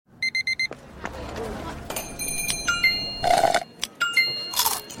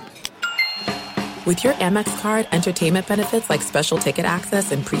With your Amex card, entertainment benefits like special ticket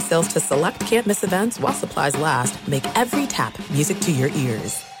access and pre-sales to select can't-miss events while supplies last make every tap music to your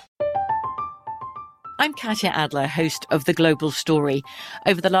ears. I'm Katya Adler, host of The Global Story.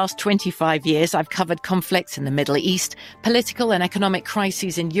 Over the last 25 years, I've covered conflicts in the Middle East, political and economic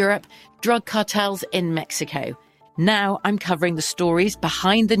crises in Europe, drug cartels in Mexico. Now I'm covering the stories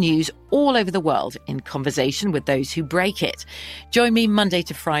behind the news all over the world in conversation with those who break it. Join me Monday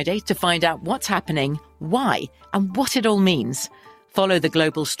to Friday to find out what's happening, why, and what it all means. Follow The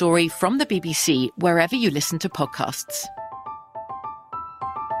Global Story from the BBC wherever you listen to podcasts.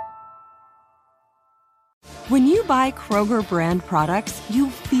 When you buy Kroger brand products, you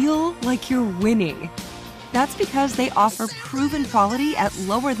feel like you're winning. That's because they offer proven quality at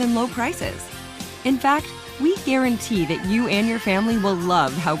lower than low prices. In fact, we guarantee that you and your family will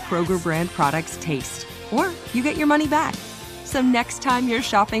love how Kroger brand products taste, or you get your money back. So next time you're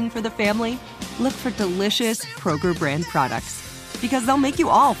shopping for the family, look for delicious Kroger brand products, because they'll make you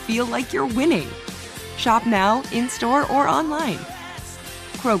all feel like you're winning. Shop now, in-store, or online.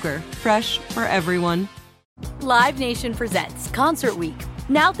 Kroger, fresh for everyone. Live Nation presents Concert Week.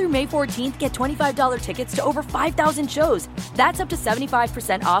 Now through May 14th, get $25 tickets to over 5,000 shows. That's up to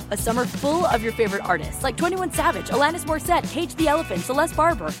 75% off a summer full of your favorite artists like 21 Savage, Alanis Morissette, Cage the Elephant, Celeste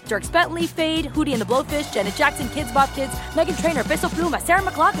Barber, Dierks Bentley, Fade, Hootie and the Blowfish, Janet Jackson, Kidz Bop Kids, Meghan Trainor, Peso Pluma, Sarah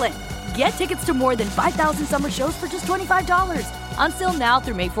McLachlan. Get tickets to more than 5,000 summer shows for just $25. Until now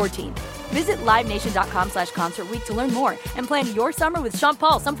through May 14th. Visit LiveNation.com/Concert Week to learn more and plan your summer with Sean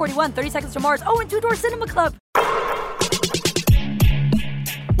Paul, Sum 41, 30 Seconds to Mars, and Two Door Cinema Club.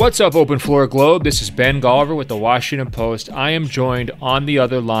 What's up, Open Floor Globe? This is Ben Golliver with the Washington Post. I am joined on the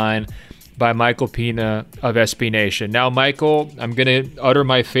other line by Michael Pina of SB Nation. Now, Michael, I'm going to utter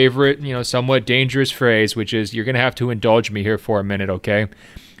my favorite, somewhat dangerous phrase, which is you're going to have to indulge me here for a minute, okay?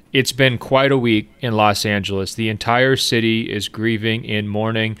 It's been quite a week in Los Angeles. The entire city is grieving in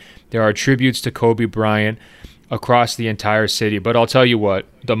mourning. There are tributes to Kobe Bryant across the entire city. But I'll tell you what,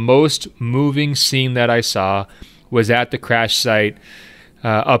 the most moving scene that I saw was at the crash site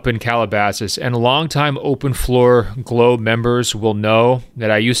up in Calabasas. And longtime Open Floor Globe members will know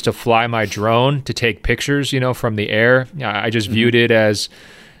that I used to fly my drone to take pictures, from the air. I just viewed it as,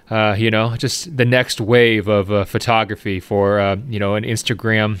 just the next wave of photography for, an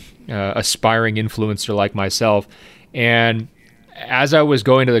Instagram aspiring influencer like myself. And as I was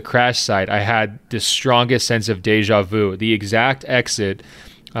going to the crash site, I had the strongest sense of deja vu. The exact exit,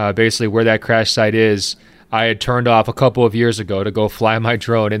 basically where that crash site is, I had turned off a couple of years ago to go fly my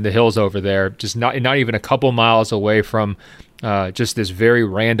drone in the hills over there, just not even a couple miles away from just this very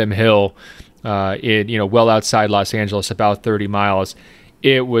random hill well outside Los Angeles, about 30 miles.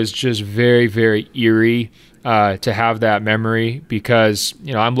 It was just very, very eerie to have that memory because,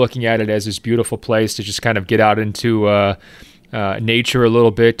 I'm looking at it as this beautiful place to just kind of get out into nature a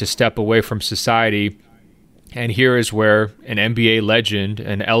little bit, to step away from society. And here is where an NBA legend,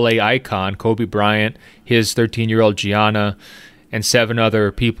 an LA icon, Kobe Bryant, his 13-year-old Gianna, and 7 other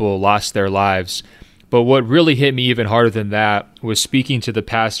people lost their lives. But what really hit me even harder than that was speaking to the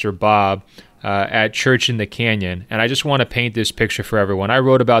pastor, Bob, at Church in the Canyon. And I just want to paint this picture for everyone. I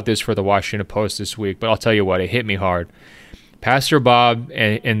wrote about this for the Washington Post this week, but I'll tell you what, it hit me hard. Pastor Bob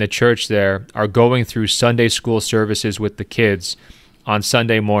and the church there are going through Sunday school services with the kids on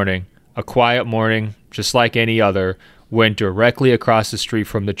Sunday morning. A quiet morning, just like any other, went directly across the street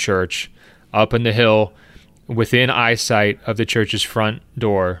from the church, up in the hill, within eyesight of the church's front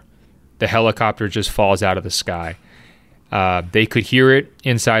door. The helicopter just falls out of the sky. They could hear it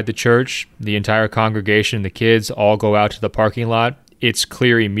inside the church. The entire congregation, the kids, all go out to the parking lot. It's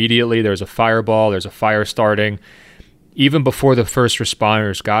clear immediately. There's a fireball. There's a fire starting. Even before the first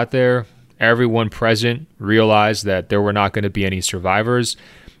responders got there, everyone present realized that there were not going to be any survivors.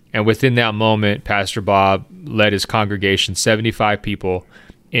 And within that moment, Pastor Bob led his congregation, 75 people,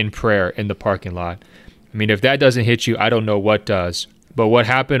 in prayer in the parking lot. I mean, if that doesn't hit you, I don't know what does. But what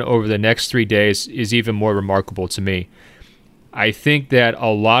happened over the next 3 days is even more remarkable to me. I think that a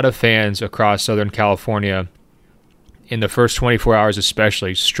lot of fans across Southern California, in the first 24 hours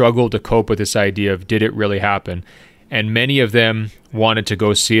especially, struggled to cope with this idea of, did it really happen? And many of them wanted to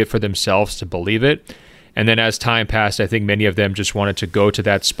go see it for themselves to believe it. And then as time passed, I think many of them just wanted to go to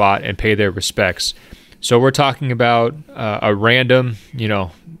that spot and pay their respects. So we're talking about a random,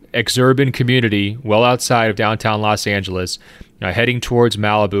 exurban community well outside of downtown Los Angeles, heading towards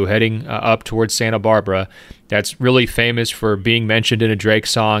Malibu, heading up towards Santa Barbara. That's really famous for being mentioned in a Drake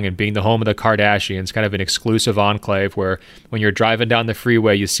song and being the home of the Kardashians, kind of an exclusive enclave where when you're driving down the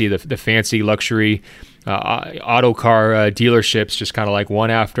freeway, you see the fancy luxury auto car dealerships just kind of like one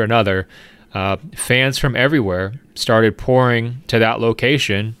after another. fans from everywhere started pouring to that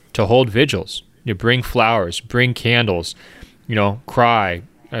location to hold vigils. You bring flowers, bring candles, cry,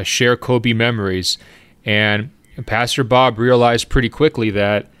 share Kobe memories. And Pastor Bob realized pretty quickly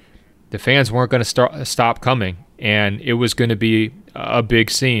that the fans weren't going to stop coming, and it was going to be a big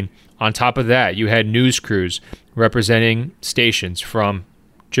scene. On top of that, you had news crews representing stations from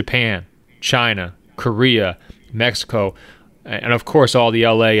Japan, China, Korea, Mexico, and of course all the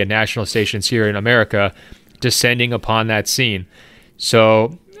LA and national stations here in America descending upon that scene.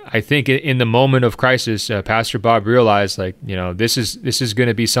 So I think in the moment of crisis, Pastor Bob realized, this is going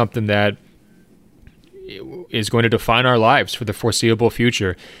to be something that is going to define our lives for the foreseeable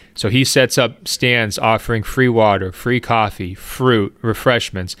future. So he sets up stands offering free water, free coffee, fruit,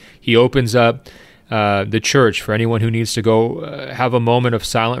 refreshments. He opens up the church for anyone who needs to go have a moment of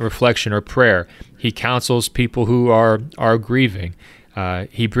silent reflection or prayer. He counsels people who are grieving.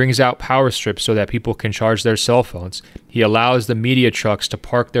 He brings out power strips so that people can charge their cell phones. He allows the media trucks to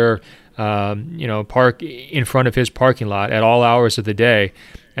park park in front of his parking lot at all hours of the day.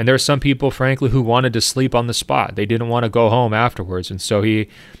 And there are some people, frankly, who wanted to sleep on the spot. They didn't want to go home afterwards. And so he,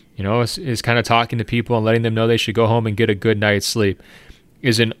 is kind of talking to people and letting them know they should go home and get a good night's sleep.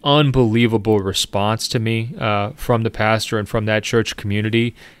 Is an unbelievable response to me from the pastor and from that church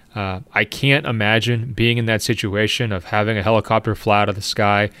community. I can't imagine being in that situation of having a helicopter fly out of the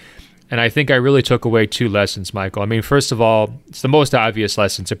sky. And I think I really took away two lessons, Michael. I mean, first of all, it's the most obvious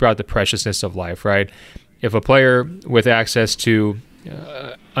lesson. It's about the preciousness of life, right? If a player with access to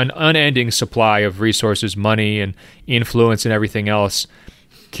an unending supply of resources, money and influence and everything else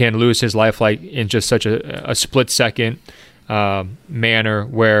can lose his life in just such a split second manner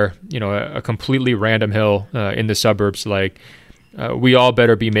where, a completely random hill in the suburbs, we all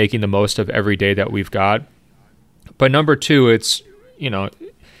better be making the most of every day that we've got. But number two, it's,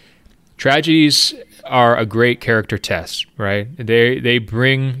 tragedies are a great character test, right? They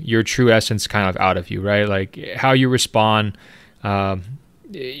bring your true essence kind of out of you, right? How you respond,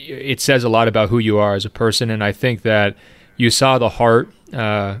 it says a lot about who you are as a person. And I think that you saw the heart,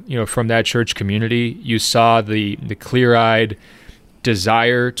 from that church community. You saw the clear-eyed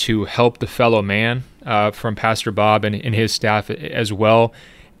desire to help the fellow man from Pastor Bob and his staff as well.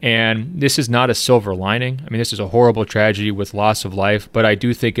 And this is not a silver lining. I mean, this is a horrible tragedy with loss of life, but I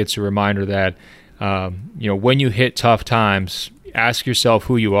do think it's a reminder that, when you hit tough times, ask yourself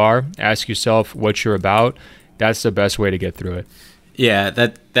who you are, ask yourself what you're about. That's the best way to get through it. Yeah,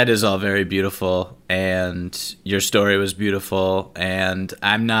 that is all very beautiful, and your story was beautiful. And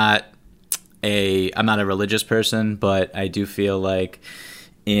I'm not a religious person, but I do feel like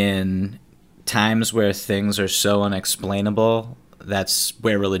in times where things are so unexplainable, that's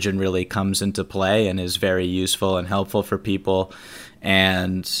where religion really comes into play and is very useful and helpful for people.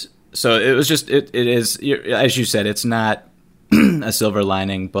 And so it was just it is, as you said, it's not a silver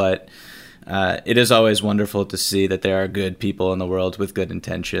lining, but it is always wonderful to see that there are good people in the world with good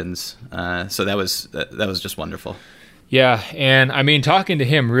intentions. So that was just wonderful. Yeah, and I mean, talking to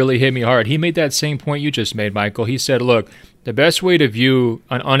him really hit me hard. He made that same point you just made, Michael. He said, look, the best way to view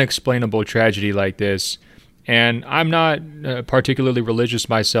an unexplainable tragedy like this, and I'm not particularly religious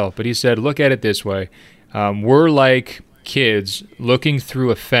myself, but he said, look at it this way. We're like kids looking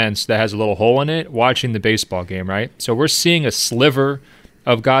through a fence that has a little hole in it, watching the baseball game, right? So we're seeing a sliver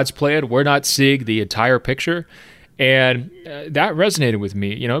of God's plan. We're not seeing the entire picture. And that resonated with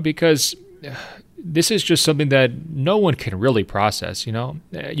me, because this is just something that no one can really process,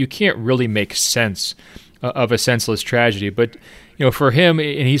 You can't really make sense of a senseless tragedy. But, for him,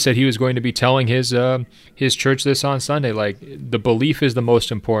 and he said he was going to be telling his church this on Sunday, the belief is the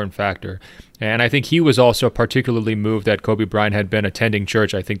most important factor. And I think he was also particularly moved that Kobe Bryant had been attending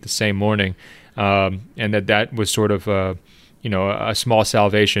church, I think, the same morning, and that was sort of a small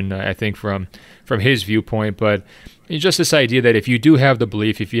salvation, I think, from his viewpoint. But just this idea that if you do have the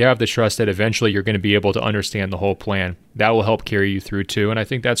belief, if you have the trust that eventually you're going to be able to understand the whole plan, that will help carry you through too. And I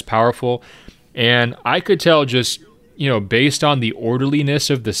think that's powerful. And I could tell just, based on the orderliness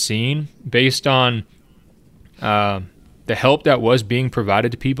of the scene, based on the help that was being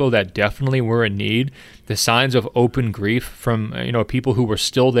provided to people that definitely were in need, the signs of open grief from, people who were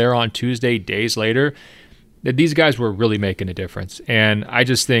still there on Tuesday, days later, that these guys were really making a difference. And I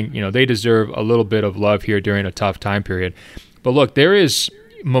just think, they deserve a little bit of love here during a tough time period. But look, there is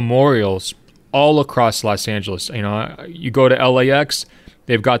memorials all across Los Angeles. You go to LAX,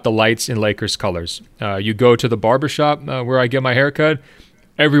 they've got the lights in Lakers colors. You go to the barbershop where I get my haircut,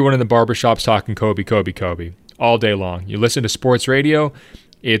 everyone in the barbershop's talking Kobe, Kobe, Kobe all day long. You listen to sports radio,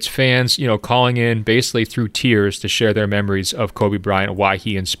 It's fans, calling in basically through tears to share their memories of Kobe Bryant, why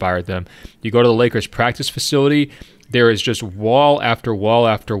he inspired them. You go to the Lakers practice facility, there is just wall after wall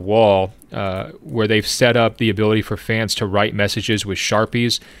after wall where they've set up the ability for fans to write messages with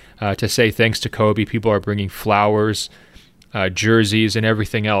Sharpies to say thanks to Kobe. People are bringing flowers, jerseys, and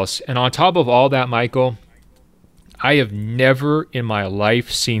everything else. And on top of all that, Michael, I have never in my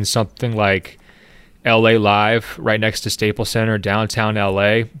life seen something like LA Live right next to Staples Center, downtown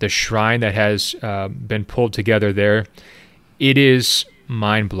LA, the shrine that has been pulled together there. It is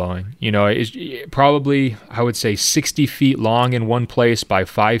mind-blowing. It's probably, I would say, 60 feet long in one place by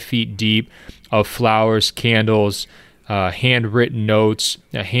 5 feet deep of flowers, candles, handwritten notes,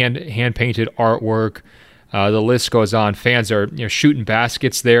 hand-painted artwork. The list goes on. Fans are shooting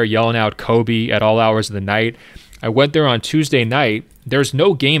baskets there, yelling out Kobe at all hours of the night. I went there on Tuesday night. There's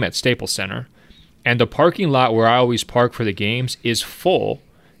no game at Staples Center. And the parking lot where I always park for the games is full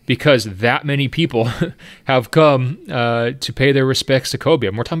because that many people have come to pay their respects to Kobe.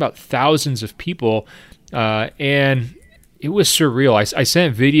 And we're talking about thousands of people. And it was surreal. I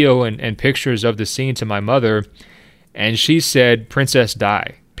sent video and pictures of the scene to my mother, and she said, "Princess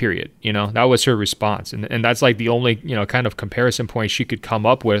die, period." That was her response. And that's like the only, kind of comparison point she could come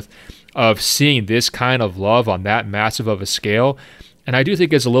up with of seeing this kind of love on that massive of a scale. And I do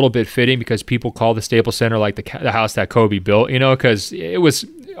think it's a little bit fitting because people call the Staples Center like the house that Kobe built, because it was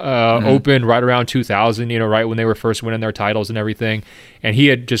open right around 2000, right when they were first winning their titles and everything. And he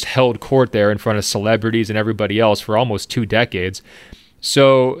had just held court there in front of celebrities and everybody else for almost 2 decades.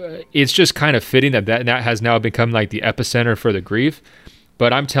 So it's just kind of fitting that has now become like the epicenter for the grief.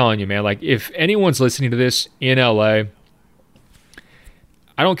 But I'm telling you, man, like if anyone's listening to this in LA,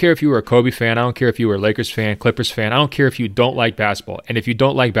 I don't care if you were a Kobe fan. I don't care if you were a Lakers fan, Clippers fan. I don't care if you don't like basketball. And if you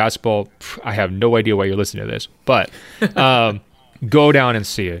don't like basketball, I have no idea why you're listening to this. But go down and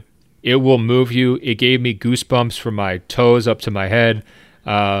see it. It will move you. It gave me goosebumps from my toes up to my head.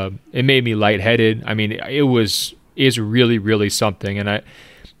 It made me lightheaded. I mean, it's really, really something. And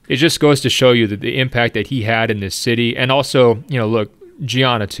it just goes to show you the impact that he had in this city. And also, look,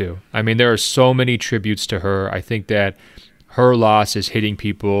 Gianna too. I mean, there are so many tributes to her. I think that her loss is hitting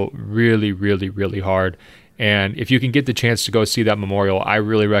people really, really, really hard. And if you can get the chance to go see that memorial, I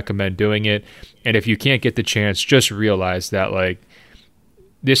really recommend doing it. And if you can't get the chance, just realize that, like,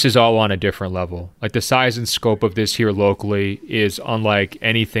 this is all on a different level. Like, the size and scope of this here locally is unlike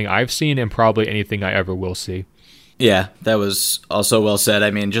anything I've seen and probably anything I ever will see. Yeah, that was also well said.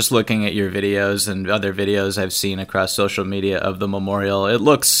 I mean, just looking at your videos and other videos I've seen across social media of the memorial, it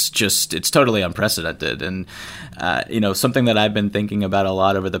looks it's totally unprecedented. And, something that I've been thinking about a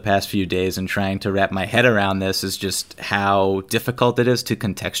lot over the past few days and trying to wrap my head around this is just how difficult it is to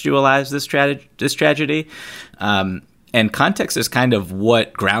contextualize this tragedy. And context is kind of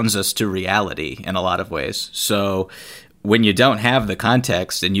what grounds us to reality in a lot of ways. So when you don't have the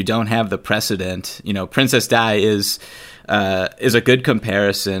context and you don't have the precedent, Princess Di is a good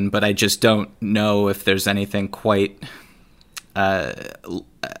comparison, but I just don't know if there's anything quite.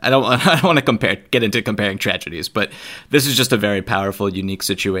 I don't want to get into comparing tragedies, but this is just a very powerful, unique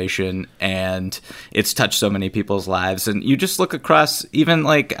situation, and it's touched so many people's lives. And you just look across, even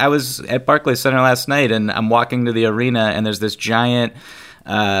like I was at Barclays Center last night, and I'm walking to the arena, and there's this giant.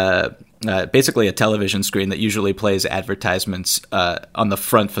 Basically a television screen that usually plays advertisements on the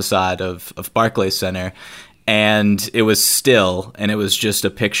front facade of Barclays Center. And it was still, and it was just a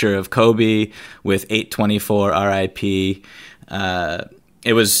picture of Kobe with 824 RIP.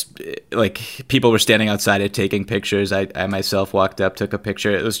 It was like people were standing outside it taking pictures. I myself walked up, took a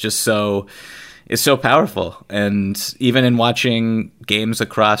picture. It was just it's so powerful. And even in watching games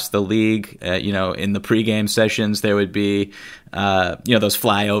across the league, in the pregame sessions, there would be, those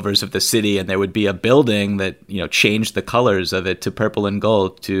flyovers of the city, and there would be a building that, changed the colors of it to purple and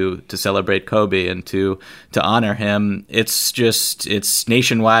gold to celebrate Kobe and to honor him. It's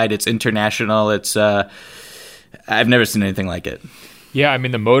nationwide. It's international. I've never seen anything like it. Yeah, I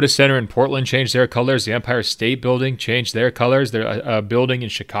mean, the Moda Center in Portland changed their colors. The Empire State Building changed their colors. The building in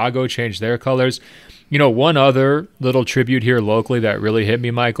Chicago changed their colors. One other little tribute here locally that really hit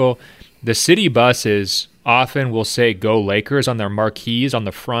me, Michael, the city buses often will say "Go Lakers" on their marquees on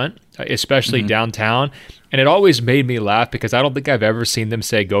the front, especially downtown. And it always made me laugh because I don't think I've ever seen them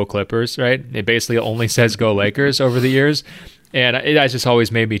say "Go Clippers," right? It basically only says "Go Lakers" over the years. And it just always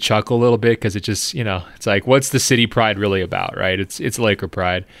made me chuckle a little bit because it just, it's like, what's the city pride really about, right? It's Laker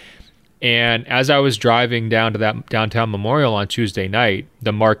pride. And as I was driving down to that downtown memorial on Tuesday night,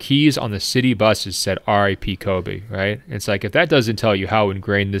 the marquees on the city buses said RIP Kobe, right? It's like, if that doesn't tell you how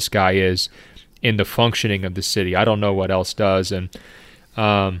ingrained this guy is in the functioning of the city, I don't know what else does. And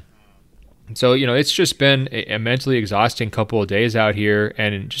So, it's just been a mentally exhausting couple of days out here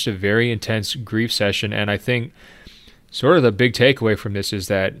and just a very intense grief session. And I think sort of the big takeaway from this is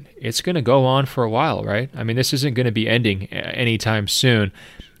that it's going to go on for a while, right? I mean, this isn't going to be ending anytime soon.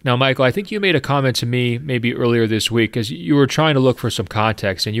 Now, Michael, I think you made a comment to me maybe earlier this week because you were trying to look for some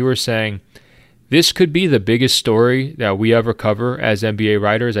context, and you were saying this could be the biggest story that we ever cover as NBA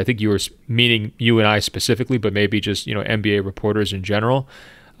writers. I think you were meaning you and I specifically, but maybe just, NBA reporters in general.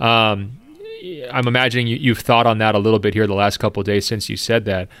 I'm imagining you've thought on that a little bit here the last couple of days since you said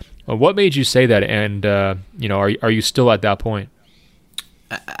that. What made you say that? And, are you still at that point?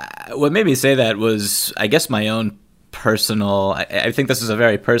 What made me say that was, I guess, my own personal, I think this is a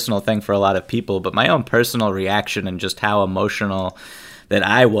very personal thing for a lot of people, but my own personal reaction and just how emotional that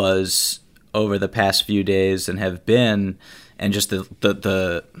I was over the past few days and have been, and just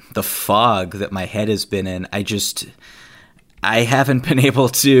the fog that my head has been in. I haven't been able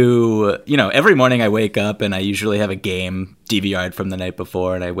to, every morning I wake up and I usually have a game DVR'd from the night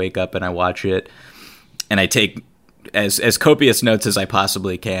before, and I wake up and I watch it and I take as copious notes as I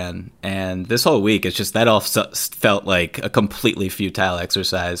possibly can. And this whole week, it's just that all felt like a completely futile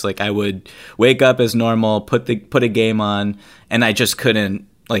exercise. Like I would wake up as normal, put a game on, and I just couldn't.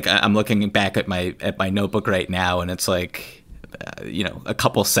 Like I'm looking back at my notebook right now, and it's like, a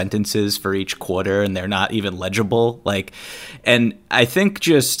couple sentences for each quarter, and they're not even legible. And I think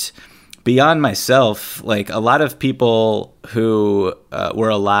just beyond myself, like a lot of people who were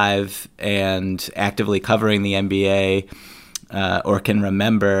alive and actively covering the NBA or can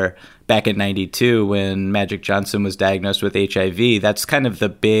remember back in '92 when Magic Johnson was diagnosed with HIV, that's kind of the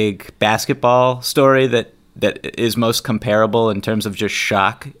big basketball story that is most comparable in terms of just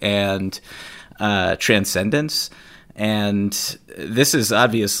shock and transcendence. And this is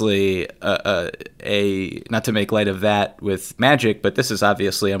obviously a not to make light of that with Magic, but this is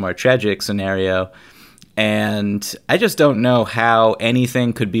obviously a more tragic scenario. And I just don't know how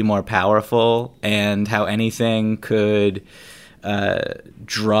anything could be more powerful and how anything could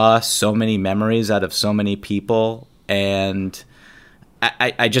draw so many memories out of so many people. And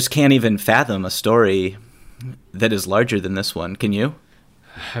I just can't even fathom a story that is larger than this one. Can you?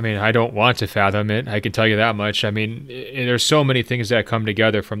 I mean, I don't want to fathom it. I can tell you that much. I mean, there's so many things that come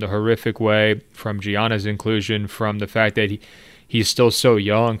together, from the horrific way, from Gianna's inclusion, from the fact that he's still so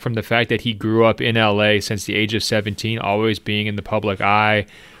young, from the fact that he grew up in LA since the age of 17, always being in the public eye,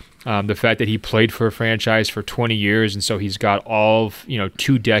 the fact that he played for a franchise for 20 years, and so he's got all of,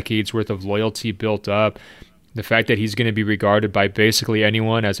 2 decades worth of loyalty built up. The fact that he's going to be regarded by basically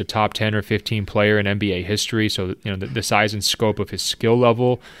anyone as a top 10 or 15 player in NBA history. So, the size and scope of his skill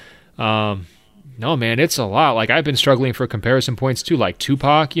level. No, man, it's a lot. Like, I've been struggling for comparison points too. Like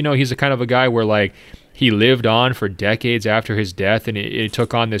Tupac, he's a kind of a guy where, like, he lived on for decades after his death, and it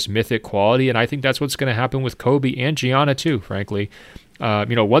took on this mythic quality. And I think that's what's going to happen with Kobe and Gianna too, frankly.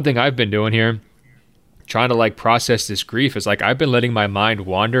 One thing I've been doing here, trying to like process this grief, is like I've been letting my mind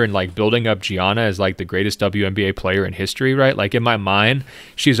wander and like building up Gianna as like the greatest WNBA player in history, right? Like in my mind,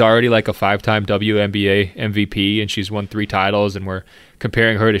 she's already like a 5-time WNBA MVP, and she's won 3 titles, and we're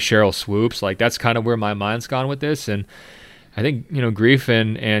comparing her to Cheryl Swoops. Like that's kind of where my mind's gone with this. And I think, grief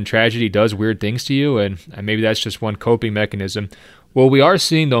and tragedy does weird things to you, and maybe that's just one coping mechanism. What we are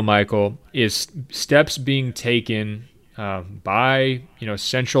seeing though, Michael, is steps being taken by,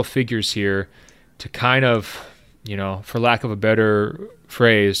 central figures here to kind of, for lack of a better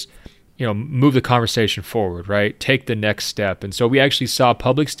phrase, move the conversation forward, right? Take the next step. And so we actually saw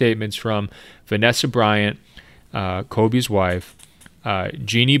public statements from Vanessa Bryant, Kobe's wife,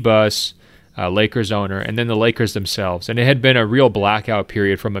 Jeannie Buss, Lakers owner, and then the Lakers themselves. And it had been a real blackout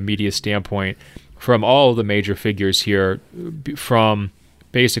period from a media standpoint from all of the major figures here, from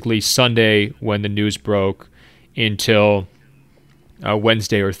basically Sunday when the news broke until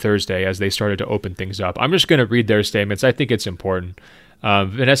Wednesday or Thursday as they started to open things up. I'm just going to read their statements. I think it's important.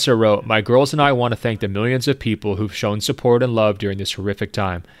 Vanessa wrote, "My girls and I want to thank the millions of people who've shown support and love during this horrific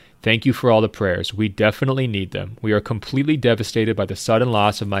time. Thank you for all the prayers. We definitely need them. We are completely devastated by the sudden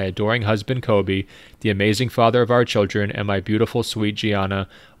loss of my adoring husband, Kobe, the amazing father of our children, and my beautiful, sweet Gianna,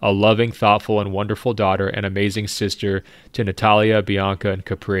 a loving, thoughtful, and wonderful daughter and amazing sister to Natalia, Bianca, and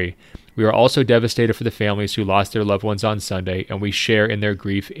Capri. We are also devastated for the families who lost their loved ones on Sunday, and we share in their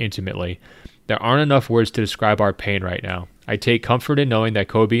grief intimately. There aren't enough words to describe our pain right now. I take comfort in knowing that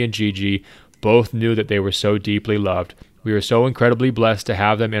Kobe and Gigi both knew that they were so deeply loved. We are so incredibly blessed to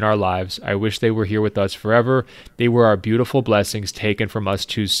have them in our lives. I wish they were here with us forever. They were our beautiful blessings taken from us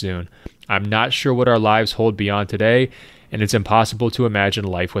too soon. I'm not sure what our lives hold beyond today, and it's impossible to imagine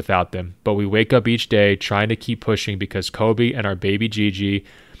life without them. But we wake up each day trying to keep pushing because Kobe and our baby Gigi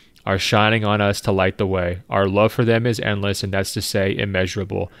are shining on us to light the way. Our love for them is endless, and that's to say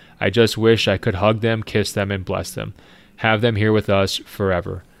immeasurable. I just wish I could hug them, kiss them, and bless them. Have them here with us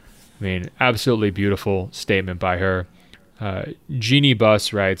forever. I mean, absolutely beautiful statement by her. Jeannie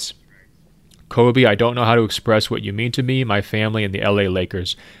Buss writes, Kobe, I don't know how to express what you mean to me, my family, and the LA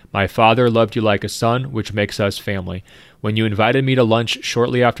Lakers. My father loved you like a son, which makes us family. When you invited me to lunch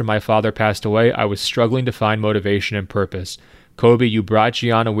shortly after my father passed away, I was struggling to find motivation and purpose. Kobe, you brought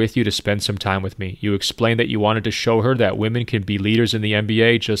Gianna with you to spend some time with me. You explained that you wanted to show her that women can be leaders in the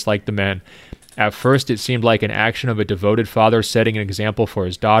NBA just like the men. At first, it seemed like an action of a devoted father setting an example for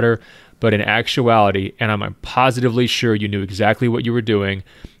his daughter, but in actuality, and I'm positively sure you knew exactly what you were doing,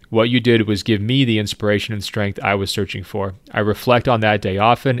 what you did was give me the inspiration and strength I was searching for. I reflect on that day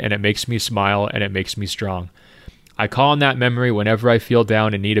often, and it makes me smile, and it makes me strong. I call on that memory whenever I feel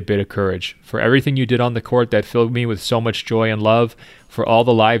down and need a bit of courage. For everything you did on the court that filled me with so much joy and love, for all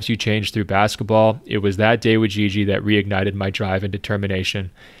the lives you changed through basketball, it was that day with Gigi that reignited my drive and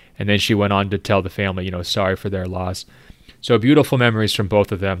determination. And then she went on to tell the family, sorry for their loss. So beautiful memories from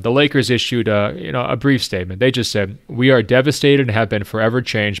both of them. The Lakers issued a brief statement. They just said, we are devastated and have been forever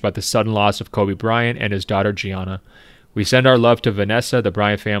changed by the sudden loss of Kobe Bryant and his daughter Gianna. We send our love to Vanessa, the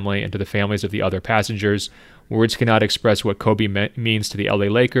Bryant family, and to the families of the other passengers. Words cannot express what Kobe means to the LA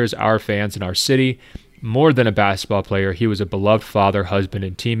Lakers, our fans, and our city. More than a basketball player, he was a beloved father, husband,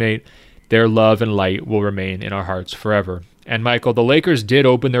 and teammate. Their love and light will remain in our hearts forever. And Michael, the Lakers did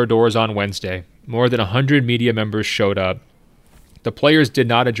open their doors on Wednesday. More than 100 media members showed up. The players did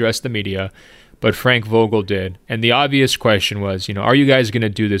not address the media, but Frank Vogel did. And the obvious question was, are you guys going to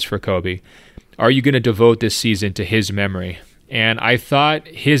do this for Kobe? Are you going to devote this season to his memory? And I thought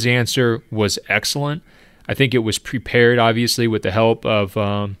his answer was excellent. I think it was prepared, obviously, with the help of,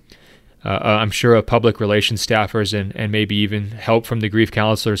 I'm sure, of public relations staffers and maybe even help from the grief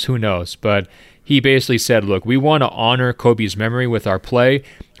counselors. Who knows? But he basically said, look, we want to honor Kobe's memory with our play,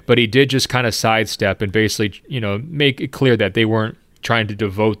 but he did just kind of sidestep and basically, make it clear that they weren't trying to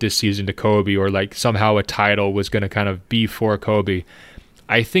devote this season to Kobe or like somehow a title was going to kind of be for Kobe.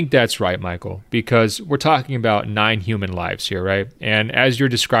 I think that's right, Michael, because we're talking about 9 human lives here, right? And as you're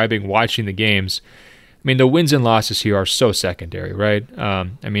describing watching the games, I mean, the wins and losses here are so secondary, right?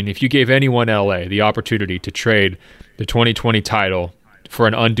 If you gave anyone in LA the opportunity to trade the 2020 title for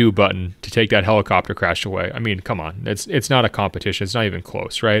an undo button to take that helicopter crash away, I mean, come on. It's not a competition. It's not even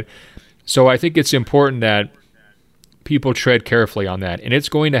close, right? So I think it's important that people tread carefully on that, and it's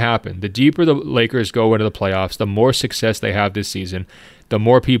going to happen. The deeper the Lakers go into the playoffs, the more success they have this season, the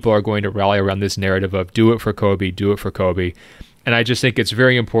more people are going to rally around this narrative of do it for Kobe, do it for Kobe. And I just think it's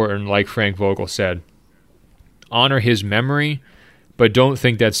very important, like Frank Vogel said, honor his memory, but don't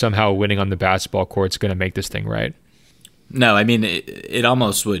think that somehow winning on the basketball court is going to make this thing right. No, I mean, it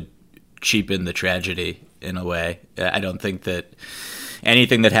almost would cheapen the tragedy in a way. I don't think that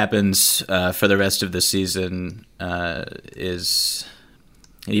anything that happens for the rest of the season is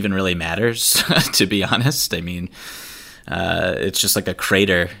even really matters, to be honest. I mean, it's just like a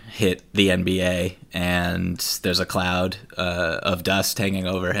crater hit the NBA, and there's a cloud of dust hanging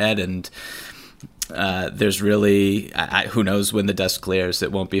overhead, and there's really, who knows when the dust clears.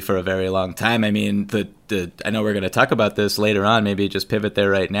 It won't be for a very long time. I mean, I know we're going to talk about this later on, maybe just pivot there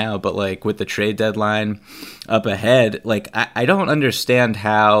right now, but like with the trade deadline up ahead, like I don't understand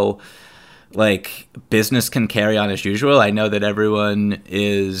how like business can carry on as usual. I know that everyone's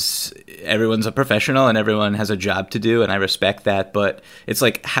a professional and everyone has a job to do, and I respect that, but it's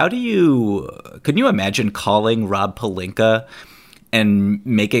like, can you imagine calling Rob Pelinka and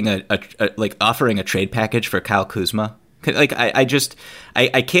making like offering a trade package for Kyle Kuzma? Like I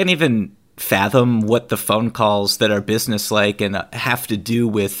can't even fathom what the phone calls that are business-like and have to do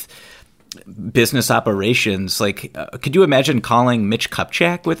with business operations. Like, could you imagine calling Mitch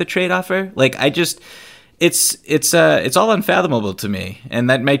Kupchak with a trade offer? Like, it's all unfathomable to me, and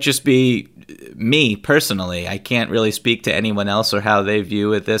that might just be me personally. I can't really speak to anyone else or how they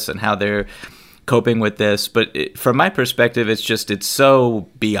view this and how they're coping with this, but from my perspective, it's so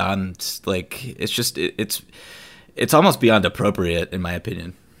beyond, like, it's almost beyond appropriate, in my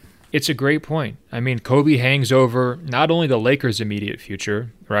opinion. It's a great point. I mean, Kobe hangs over not only the Lakers' immediate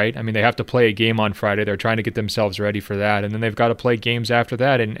future, right? I mean, they have to play a game on Friday. They're trying to get themselves ready for that, and then they've got to play games after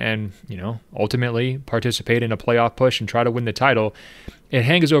that and ultimately participate in a playoff push and try to win the title. It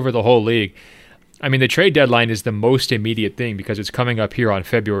hangs over the whole league. I mean, the trade deadline is the most immediate thing because it's coming up here on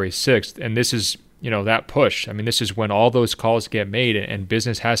February 6th, and this is, that push. I mean, this is when all those calls get made and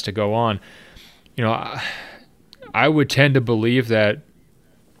business has to go on. I would tend to believe that,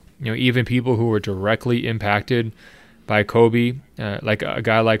 even people who were directly impacted by Kobe, like a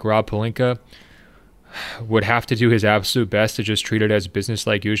guy like Rob Pelinka, would have to do his absolute best to just treat it as business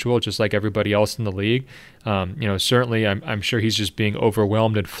like usual, just like everybody else in the league. Certainly I'm sure he's just being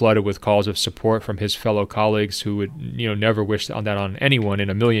overwhelmed and flooded with calls of support from his fellow colleagues who would, never wish that on anyone in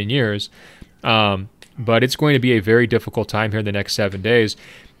a million years. But it's going to be a very difficult time here in the next 7 days.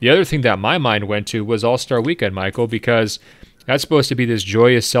 The other thing that my mind went to was All-Star Weekend, Michael, because that's supposed to be this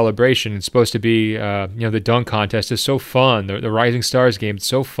joyous celebration. It's supposed to be, the dunk contest is so fun. The Rising Stars game is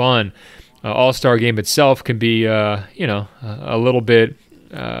so fun. All-Star game itself can be, a little bit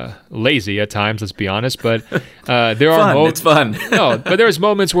lazy at times, let's be honest. But there are moments. It's fun. No, but there's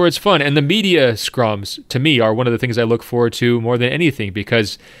moments where it's fun. And the media scrums, to me, are one of the things I look forward to more than anything,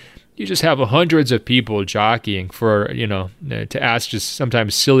 because you just have hundreds of people jockeying for, to ask just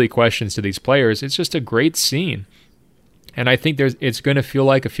sometimes silly questions to these players. It's just a great scene. And I think it's going to feel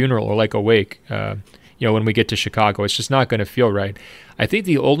like a funeral or like a wake, when we get to Chicago. It's just not going to feel right. I think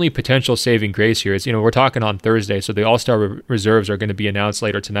the only potential saving grace here is, we're talking on Thursday, so the All-Star reserves are going to be announced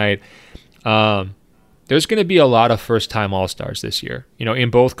later tonight. There's going to be a lot of first-time All-Stars this year, in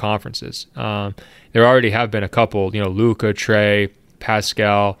both conferences. There already have been a couple, Luka, Trey,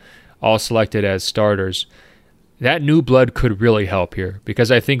 Pascal, all selected as starters. That new blood could really help here,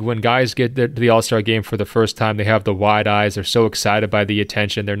 because I think when guys get to the All-Star game for the first time, they have the wide eyes. They're so excited by the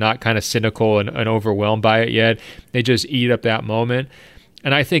attention. They're not kind of cynical and overwhelmed by it yet. They just eat up that moment.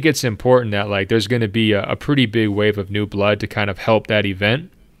 And I think it's important that there's going to be a pretty big wave of new blood to kind of help that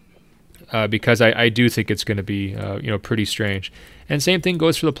event, because I do think it's going to be pretty strange. And same thing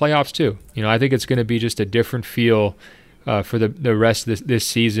goes for the playoffs too. I think it's going to be just a different feel for the rest of this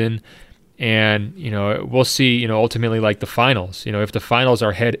season. And, we'll see, ultimately the finals. If the finals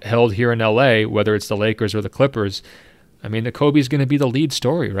are held here in LA, whether it's the Lakers or the Clippers, the Kobe's going to be the lead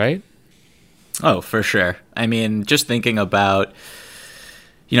story, right? Oh, for sure. Just thinking about,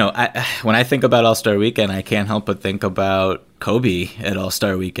 when I think about All-Star Weekend, I can't help but think about Kobe at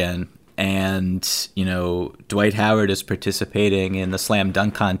All-Star Weekend. And, Dwight Howard is participating in the slam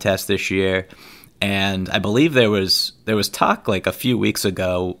dunk contest this year. And I believe there was talk a few weeks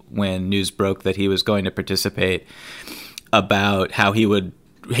ago when news broke that he was going to participate about how he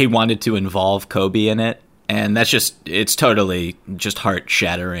wanted to involve Kobe in it. And it's totally just heart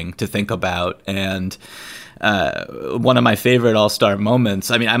shattering to think about. And one of my favorite All-Star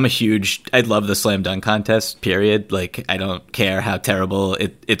moments, I love the slam dunk contest, period. I don't care how terrible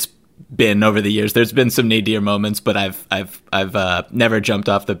it's been over the years. There's been some nadir moments, but I've never jumped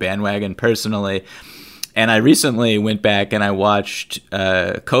off the bandwagon personally. And I recently went back and I watched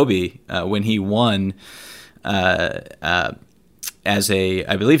Kobe when he won I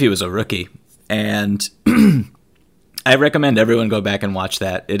believe he was a rookie. And I recommend everyone go back and watch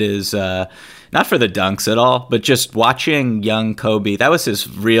that. It is not for the dunks at all, but just watching young Kobe. That was his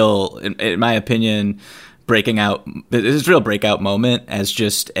real, in my opinion, his real breakout moment as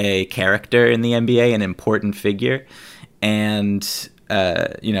just a character in the NBA, an important figure. And,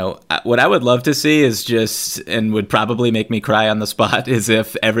 what I would love to see is and would probably make me cry on the spot, is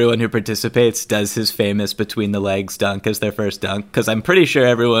if everyone who participates does his famous between the legs dunk as their first dunk. Because I'm pretty sure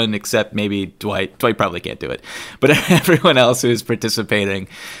everyone except maybe Dwight probably can't do it, but everyone else who's participating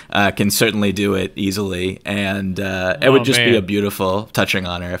can certainly do it easily. And it would just be a beautiful, touching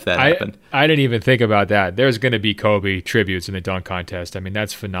honor if that happened. I didn't even think about that. There's going to be Kobe tributes in the dunk contest.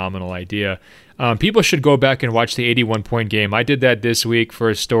 That's a phenomenal idea. People should go back and watch the 81-point game. I did that this week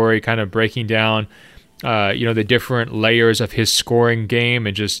for a story kind of breaking down, the different layers of his scoring game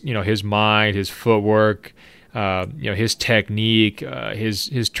and just, his mind, his footwork, his technique, his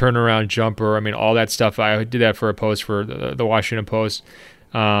turnaround jumper. All that stuff. I did that for a post for the Washington Post.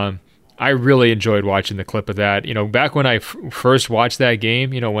 I really enjoyed watching the clip of that. Back when I first watched that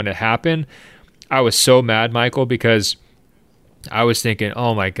game, when it happened, I was so mad, Michael, because I was thinking,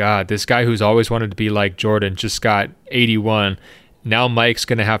 oh my God, this guy who's always wanted to be like Jordan just got 81. Now Mike's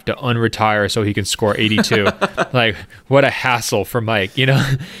going to have to unretire so he can score 82. What a hassle for Mike,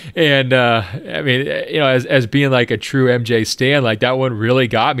 And as being a true MJ stan, that one really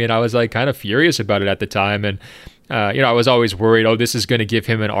got me, and I was kind of furious about it at the time. And I was always worried, this is going to give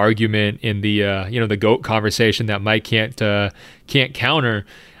him an argument in the the GOAT conversation that Mike can't counter.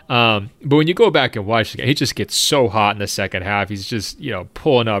 But when you go back and watch, he just gets so hot in the second half. He's just,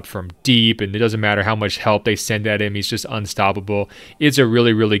 pulling up from deep, and it doesn't matter how much help they send at him. He's just unstoppable. It's a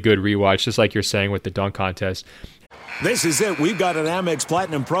really, really good rewatch, just like you're saying with the dunk contest. This is it. We've got an Amex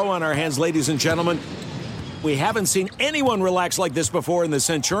Platinum Pro on our hands, ladies and gentlemen. We haven't seen anyone relax like this before in the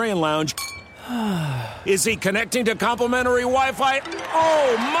Centurion Lounge. Is he connecting to complimentary Wi-Fi?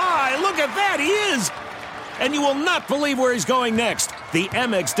 Oh my, look at that, he is! And you will not believe where he's going next. The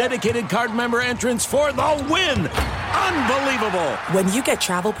Amex dedicated card member entrance for the win! Unbelievable! When you get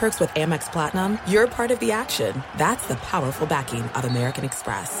travel perks with Amex Platinum, you're part of the action. That's the powerful backing of American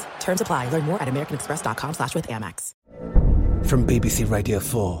Express. Terms apply. Learn more at americanexpress.com/withAmex. From BBC Radio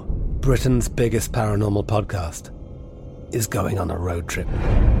 4, Britain's biggest paranormal podcast is going on a road trip.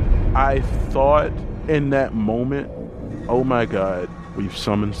 I thought in that moment, oh my God, we've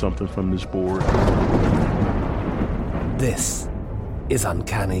summoned something from this board. This is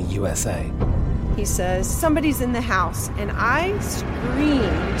Uncanny USA. He says, somebody's in the house, and I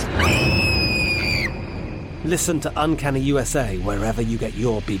screamed. Listen to Uncanny USA wherever you get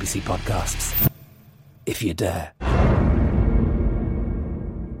your BBC podcasts, if you dare.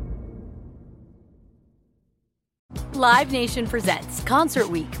 Live Nation presents Concert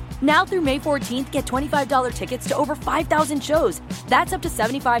Week. Now through May 14th, get $25 tickets to over 5,000 shows. That's up to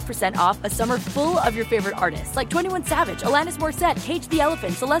 75% off a summer full of your favorite artists like 21 Savage, Alanis Morissette, Cage the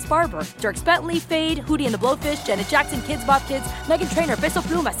Elephant, Celeste Barber, Dierks Bentley, Fade, Hootie and the Blowfish, Janet Jackson, Kidz Bop Kids, Meghan Trainor, Peso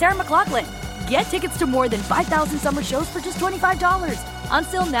Pluma, Sarah McLachlan. Get tickets to more than 5,000 summer shows for just $25.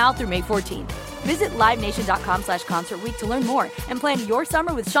 Until now through May 14th. Visit LiveNation.com/Concert Week to learn more and plan your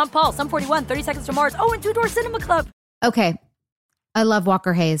summer with Sean Paul, Sum 41, 30 Seconds to Mars, and Two Door Cinema Club. Okay. I love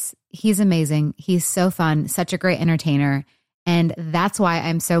Walker Hayes. He's amazing. He's so fun, such a great entertainer. And that's why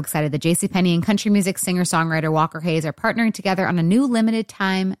I'm so excited that JCPenney and country music singer-songwriter Walker Hayes are partnering together on a new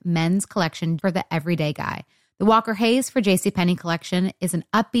limited-time men's collection for the everyday guy. The Walker Hayes for JCPenney collection is an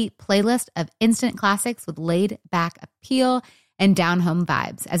upbeat playlist of instant classics with laid-back appeal and down-home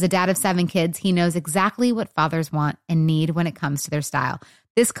vibes. As a dad of 7 kids, he knows exactly what fathers want and need when it comes to their style.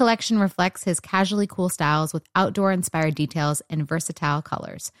 This collection reflects his casually cool styles with outdoor-inspired details and versatile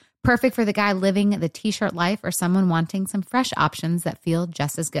colors. Perfect for the guy living the t-shirt life or someone wanting some fresh options that feel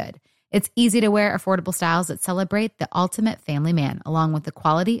just as good. It's easy to wear, affordable styles that celebrate the ultimate family man, along with the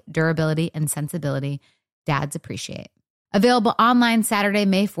quality, durability, and sensibility dads appreciate. Available online Saturday,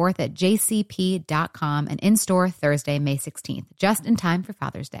 May 4th at jcp.com and in-store Thursday, May 16th, just in time for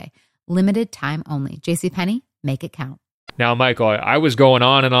Father's Day. Limited time only. JCPenney, make it count. Now, Michael, I was going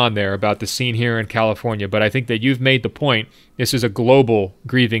on and on there about the scene here in California, but I think that you've made the point. This is a global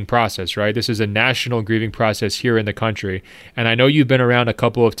grieving process, right? This is a national grieving process here in the country. And I know you've been around a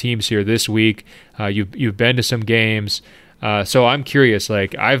couple of teams here this week. You've been to some games. So I'm curious,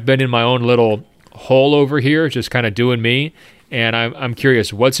 like I've been in my own little hole over here, just kind of doing me. And I'm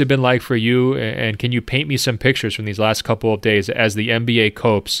curious, what's it been like for you? And can you paint me some pictures from these last couple of days as the NBA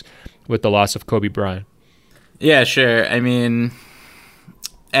copes with the loss of Kobe Bryant? Yeah, sure. I mean,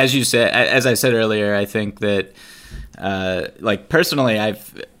 as I said earlier, I think that, like personally,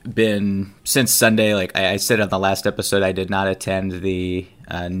 I've been since Sunday. Like I said on the last episode, I did not attend the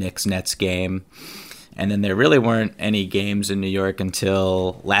Knicks-Nets game, and then there really weren't any games in New York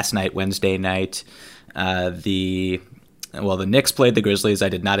until last night, Wednesday night. The Knicks played the Grizzlies. I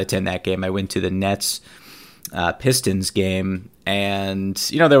did not attend that game. I went to the Nets Pistons game, and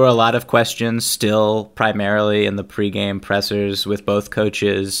there were a lot of questions still, primarily in the pregame pressers with both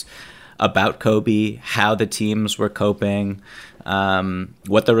coaches about Kobe, how the teams were coping,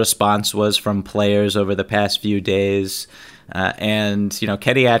 what the response was from players over the past few days. And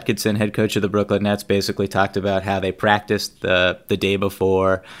Kenny Atkinson, head coach of the Brooklyn Nets, basically talked about how they practiced the day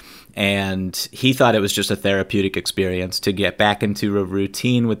before. And he thought it was just a therapeutic experience to get back into a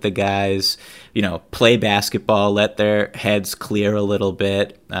routine with the guys, play basketball, let their heads clear a little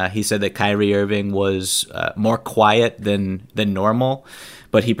bit. He said that Kyrie Irving was more quiet than normal,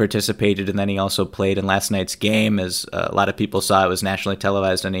 but he participated, and then he also played in last night's game, as a lot of people saw. It was nationally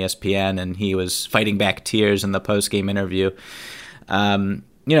televised on ESPN, and he was fighting back tears in the post-game interview.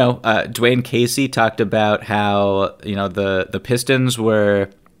 Dwayne Casey talked about how, the Pistons were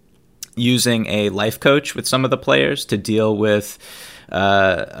using a life coach with some of the players to deal with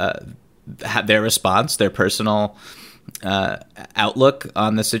their response, their personal outlook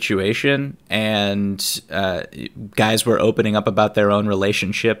on the situation, and guys were opening up about their own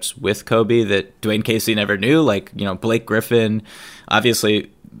relationships with Kobe that Dwayne Casey never knew. Like, Blake Griffin,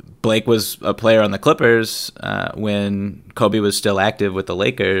 obviously Blake was a player on the Clippers when Kobe was still active with the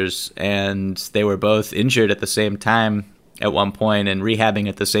Lakers, and they were both injured at the same time at one point and rehabbing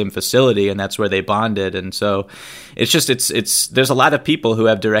at the same facility, and that's where they bonded. And so it's there's a lot of people who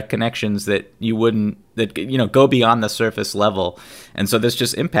have direct connections that go beyond the surface level, and so this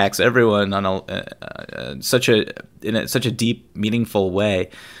just impacts everyone on such a deep, meaningful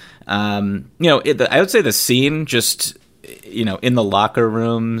way. I would say the scene just in the locker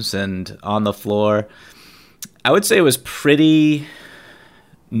rooms and on the floor, I would say it was pretty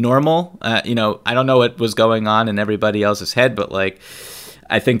normal. I don't know what was going on in everybody else's head, but like,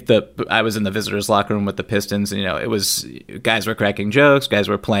 I think I was in the visitors' locker room with the Pistons, and it was guys were cracking jokes, guys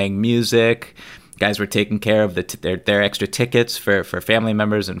were playing music, guys were taking care of their extra tickets for family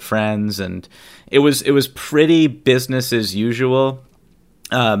members and friends, and it was pretty business as usual.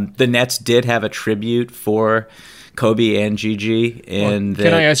 The Nets did have a tribute for Kobe and Gigi. Can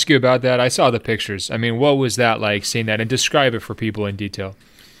I ask you about that? I saw the pictures. I mean, what was that like, seeing that, and describe it for people in detail?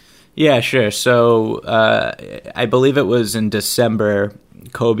 Yeah, sure. So I believe it was in December.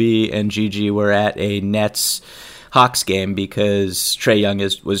 Kobe and Gigi were at a Nets Hawks game because Trae Young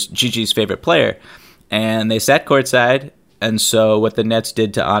was Gigi's favorite player, and they sat courtside. And so what the Nets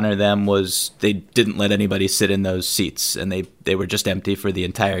did to honor them was they didn't let anybody sit in those seats, and they were just empty for the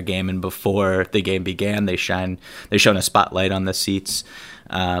entire game. And before the game began, they shone a spotlight on the seats.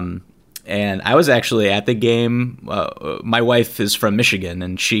 And I was actually at the game. My wife is from Michigan,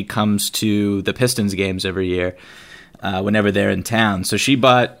 and she comes to the Pistons games every year whenever they're in town. So she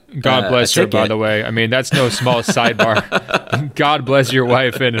bought God bless her, by the way. I mean, that's no small sidebar. God bless your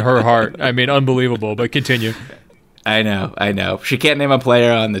wife and her heart. I mean, unbelievable. But continue. I know. She can't name a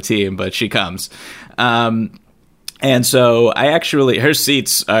player on the team, but she comes. And so her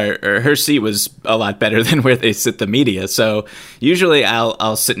seat was a lot better than where they sit the media. So usually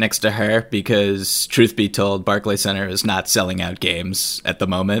I'll sit next to her because, truth be told, Barclays Center is not selling out games at the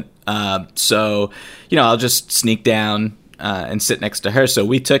moment. So I'll just sneak down and sit next to her. So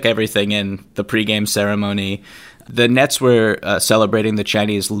we took everything in, the pregame ceremony. The Nets were celebrating the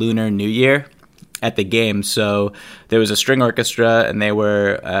Chinese Lunar New Year at the game. So there was a string orchestra, and they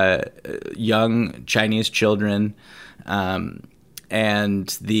were young Chinese children. And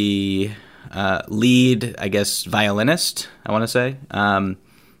the lead, I guess, violinist, I want to say,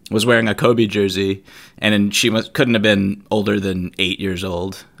 was wearing a Kobe jersey, and she couldn't have been older than 8 years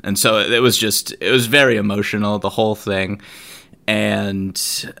old. And so it was very emotional, the whole thing. And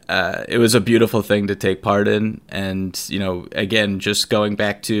it was a beautiful thing to take part in. And, again, just going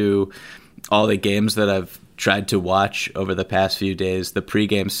back to all the games that I've tried to watch over the past few days, the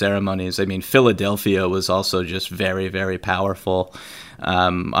pregame ceremonies. I mean, Philadelphia was also just very, very powerful.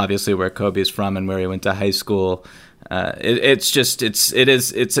 Obviously, where Kobe's from and where he went to high school. It's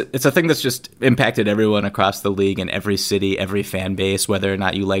a thing that's just impacted everyone across the league and every city, every fan base. Whether or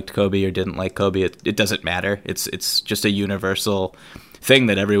not you liked Kobe or didn't like Kobe, it doesn't matter. It's just a universal thing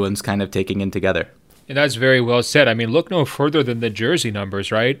that everyone's kind of taking in together. And that's very well said. I mean, look no further than the jersey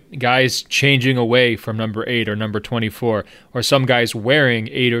numbers, right? Guys changing away from number 8 or number 24, or some guys wearing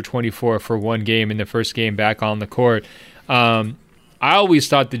 8 or 24 for one game in the first game back on the court. I always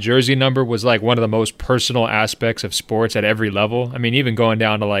thought the jersey number was like one of the most personal aspects of sports at every level. I mean, even going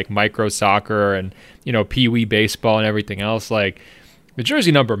down to like micro soccer and, pee-wee baseball and everything else, like the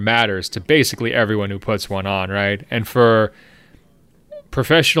jersey number matters to basically everyone who puts one on, right? And for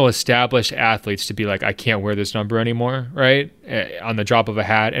professional established athletes to be like, I can't wear this number anymore, right? On the drop of a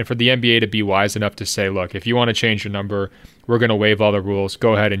hat. And for the NBA to be wise enough to say, look, if you want to change your number, we're going to waive all the rules.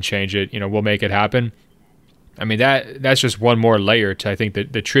 Go ahead and change it. We'll make it happen. I mean, that's just one more layer to, I think,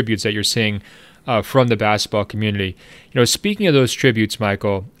 the tributes that you're seeing from the basketball community. Speaking of those tributes,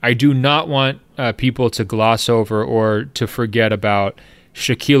 Michael, I do not want people to gloss over or to forget about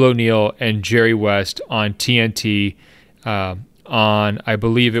Shaquille O'Neal and Jerry West on TNT on, I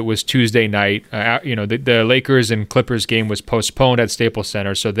believe it was Tuesday night. The Lakers and Clippers game was postponed at Staples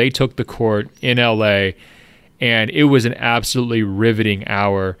Center, so they took the court in LA, and it was an absolutely riveting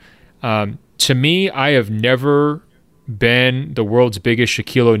hour. To me, I have never been the world's biggest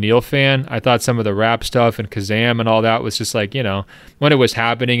Shaquille O'Neal fan. I thought some of the rap stuff and Kazam and all that was just like, when it was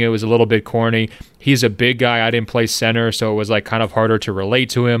happening, it was a little bit corny. He's a big guy. I didn't play center, so it was like kind of harder to relate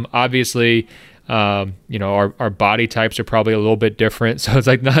to him. Obviously, our body types are probably a little bit different, so it's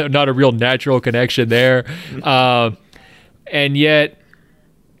like not a real natural connection there. And yet,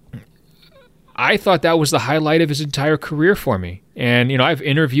 I thought that was the highlight of his entire career for me. And, I've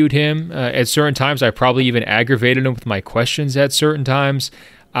interviewed him at certain times. I probably even aggravated him with my questions at certain times.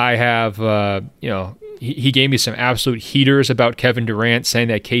 I have, he gave me some absolute heaters about Kevin Durant, saying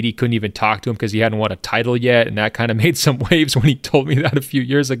that KD couldn't even talk to him because he hadn't won a title yet. And that kind of made some waves when he told me that a few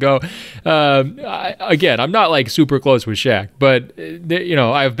years ago. Again, I'm not like super close with Shaq, but,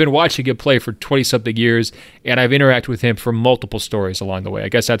 I've been watching him play for 20-something years, and I've interacted with him for multiple stories along the way. I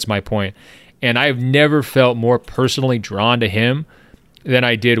guess that's my point. And I've never felt more personally drawn to him than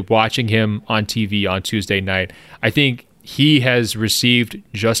I did watching him on TV on Tuesday night. I think he has received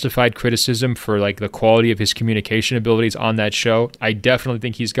justified criticism for like the quality of his communication abilities on that show. I definitely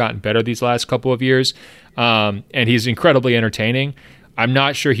think he's gotten better these last couple of years, and he's incredibly entertaining. I'm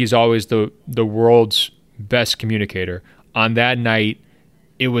not sure he's always the world's best communicator. On that night,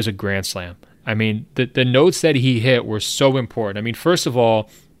 it was a grand slam. I mean, the notes that he hit were so important. I mean, first of all,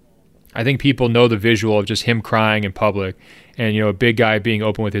 I think people know the visual of just him crying in public and, a big guy being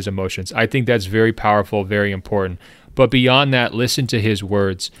open with his emotions. I think that's very powerful, very important. But beyond that, listen to his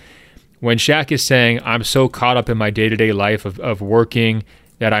words. When Shaq is saying, I'm so caught up in my day-to-day life of working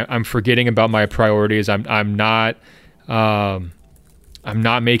that I'm forgetting about my priorities. I'm not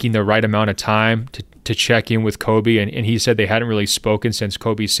making the right amount of time to check in with Kobe. And he said they hadn't really spoken since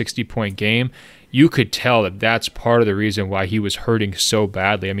Kobe's 60-point game. You could tell that that's part of the reason why he was hurting so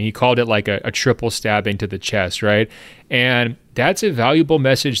badly. I mean, he called it like a triple stabbing to the chest, right? And that's a valuable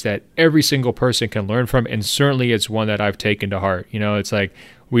message that every single person can learn from, and certainly it's one that I've taken to heart. It's like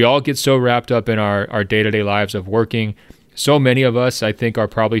we all get so wrapped up in our day-to-day lives of working. So many of us, I think, are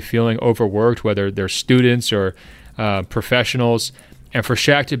probably feeling overworked, whether they're students or professionals. And for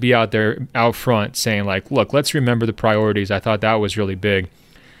Shaq to be out front saying like, look, let's remember the priorities, I thought that was really big.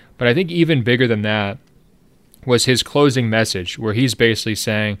 But I think even bigger than that was his closing message, where he's basically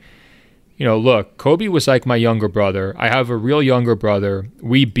saying, look, Kobe was like my younger brother. I have a real younger brother.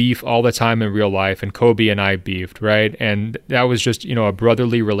 We beef all the time in real life, and Kobe and I beefed, right? And that was just, a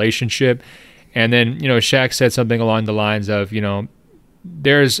brotherly relationship. And then, Shaq said something along the lines of,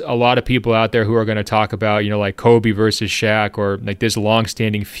 there's a lot of people out there who are going to talk about, like Kobe versus Shaq or like this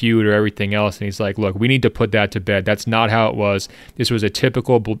long-standing feud or everything else. And he's like, look, we need to put that to bed. That's not how it was. This was a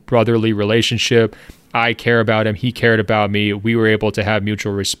typical brotherly relationship. I care about him. He cared about me. We were able to have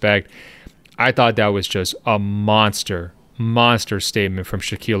mutual respect. I thought that was just a monster statement from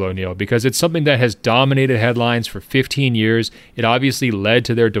Shaquille O'Neal, because it's something that has dominated headlines for 15 years. It obviously led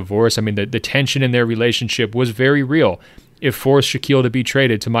to their divorce. I mean, the tension in their relationship was very real. It forced Shaquille to be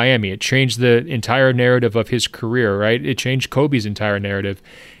traded to Miami. It changed the entire narrative of his career, right? It changed Kobe's entire narrative.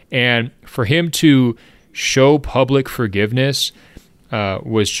 And for him to show public forgiveness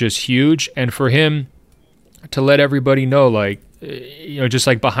was just huge. And for him to let everybody know, like, just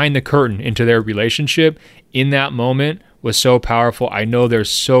like behind the curtain into their relationship in that moment was so powerful. I know there's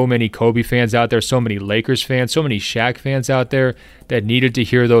so many Kobe fans out there, so many Lakers fans, so many Shaq fans out there that needed to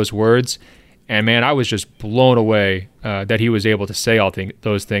hear those words. And man, I was just blown away that he was able to say all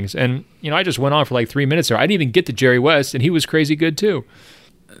those things. And, I just went on for like 3 minutes there. I didn't even get to Jerry West, and he was crazy good too.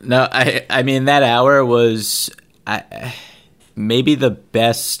 No, I mean, that hour was maybe the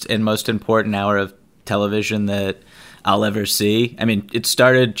best and most important hour of television that I'll ever see. I mean, it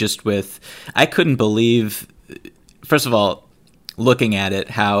started just with, I couldn't believe, first of all, looking at it,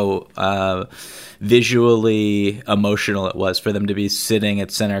 how visually emotional it was for them to be sitting at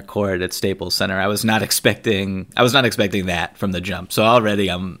center court at Staples Center. I was not expecting that from the jump. So already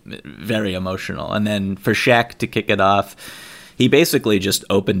I'm very emotional. And then for Shaq to kick it off, he basically just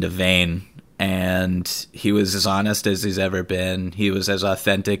opened a vein, and he was as honest as he's ever been. He was as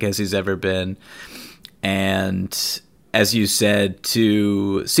authentic as he's ever been. And as you said,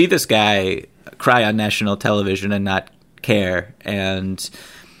 to see this guy cry on national television and not care, and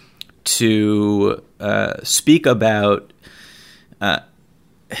to speak about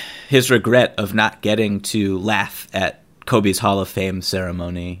his regret of not getting to laugh at Kobe's Hall of Fame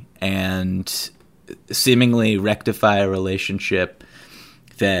ceremony, and seemingly rectify a relationship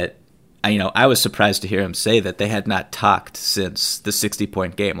that, I was surprised to hear him say that they had not talked since the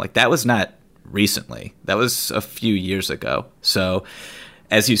 60-point game. Like, that was not recently. That was a few years ago. So,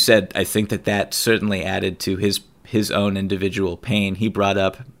 as you said, I think that certainly added to his own individual pain. He brought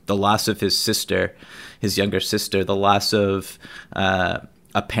up the loss of his sister, his younger sister, the loss of a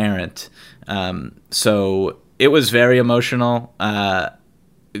parent. So it was very emotional.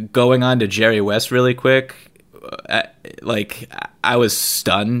 Going on to Jerry West really quick, I was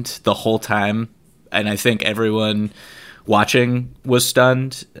stunned the whole time, and I think everyone watching was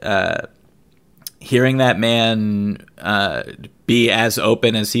stunned. Hearing that man be as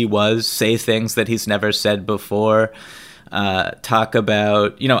open as he was, say things that he's never said before, talk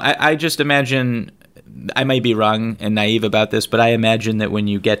about, I just imagine, I might be wrong and naive about this, but I imagine that when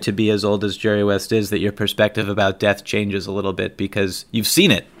you get to be as old as Jerry West is, that your perspective about death changes a little bit because you've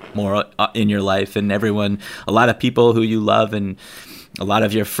seen it more in your life, and a lot of people who you love and a lot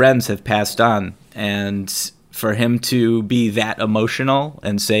of your friends have passed on. And for him to be that emotional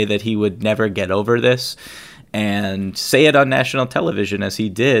and say that he would never get over this, and say it on national television as he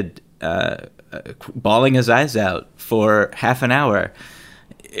did, bawling his eyes out for half an hour,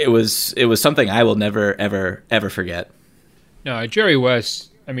 it was something I will never, ever, ever forget. No, Jerry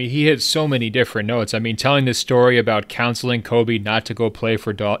West, I mean, he hit so many different notes. I mean, telling this story about counseling Kobe not to go play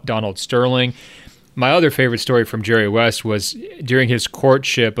for Donald Sterling. My other favorite story from Jerry West was during his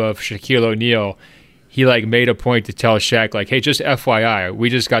courtship of Shaquille O'Neal. He made a point to tell Shaq, hey, just FYI, we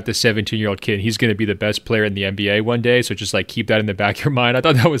just got this 17-year-old kid. He's going to be the best player in the NBA one day. So just keep that in the back of your mind. I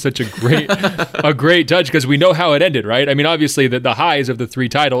thought that was such a great touch because we know how it ended, right? I mean, obviously the highs of the 3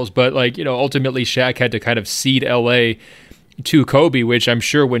 titles, but ultimately Shaq had to kind of cede LA to Kobe, which I'm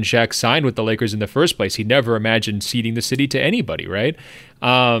sure when Shaq signed with the Lakers in the first place, he never imagined ceding the city to anybody, right?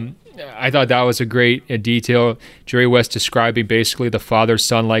 I thought that was a great detail. Jerry West describing basically the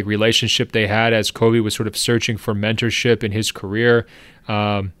father-son-like relationship they had as Kobe was sort of searching for mentorship in his career.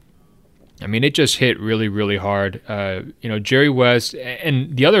 I mean, it just hit really, really hard. Jerry West,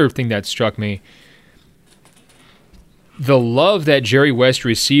 and the other thing that struck me, the love that Jerry West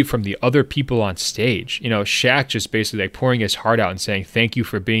received from the other people on stage. Shaq just basically pouring his heart out and saying, thank you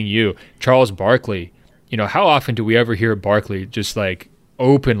for being you. Charles Barkley, how often do we ever hear Barkley just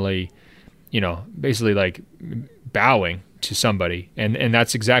openly, basically bowing to somebody. And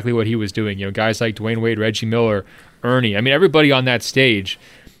that's exactly what he was doing. Guys like Dwayne Wade, Reggie Miller, Ernie. I mean, everybody on that stage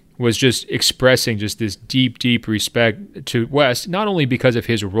was just expressing just this deep, deep respect to West, not only because of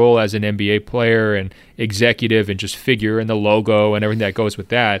his role as an NBA player and executive and just figure and the logo and everything that goes with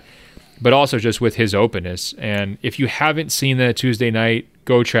that, but also just with his openness. And if you haven't seen that Tuesday night,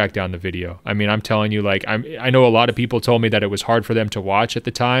 go track down the video. I mean, I'm telling you, I know a lot of people told me that it was hard for them to watch at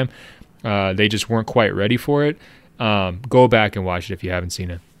the time. They just weren't quite ready for it. Go back and watch it if you haven't seen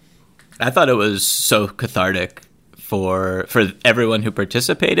it. I thought it was so cathartic for everyone who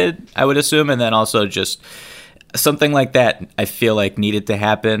participated, I would assume, and then also just something like that I feel needed to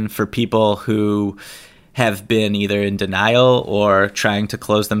happen for people who have been either in denial or trying to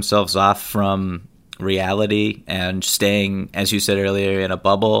close themselves off from reality and staying, as you said earlier, in a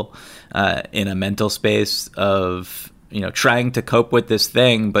bubble, in a mental space of trying to cope with this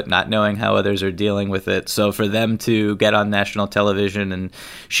thing but not knowing how others are dealing with it. So for them to get on national television and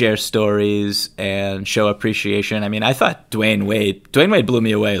share stories and show appreciation, I mean, I thought Dwayne Wade blew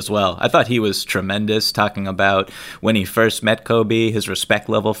me away as well. I thought he was tremendous, talking about when he first met Kobe, his respect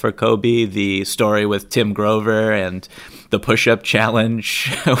level for Kobe, the story with Tim Grover and the push-up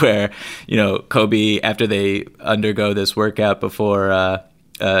challenge where, Kobe, after they undergo this workout before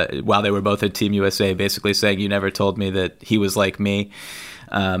while they were both at Team USA, basically saying, you never told me that he was like me,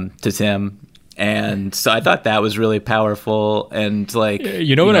 to Tim. And so I thought that was really powerful. And what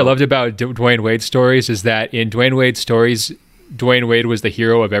I loved about Dwayne Wade's stories is that in Dwayne Wade's stories, Dwayne Wade was the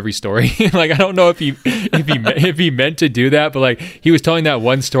hero of every story. I don't know if he meant to do that, but he was telling that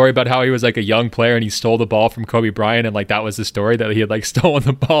one story about how he was a young player and he stole the ball from Kobe Bryant, and that was the story, that he had stolen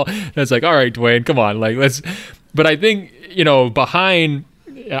the ball. And it's all right, Dwayne, come on, let's. But I think behind.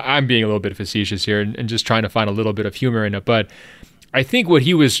 I'm being a little bit facetious here and just trying to find a little bit of humor in it. But I think what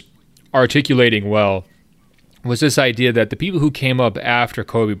he was articulating well was this idea that the people who came up after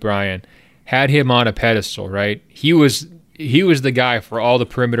Kobe Bryant had him on a pedestal, right? He was the guy for all the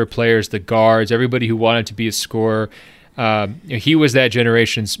perimeter players, the guards, everybody who wanted to be a scorer. He was that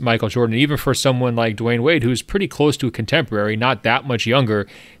generation's Michael Jordan. Even for someone like Dwayne Wade, who's pretty close to a contemporary, not that much younger,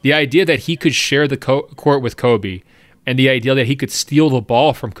 the idea that he could share the court with Kobe, and the idea that he could steal the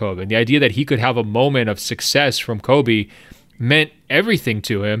ball from Kobe, and the idea that he could have a moment of success from Kobe meant everything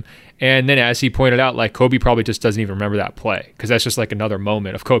to him. And then, as he pointed out, Kobe probably just doesn't even remember that play because that's just another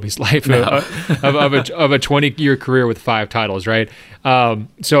moment of Kobe's life, of a 20-year career with 5 titles, right?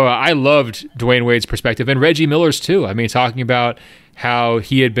 So I loved Dwayne Wade's perspective, and Reggie Miller's too. I mean, talking about how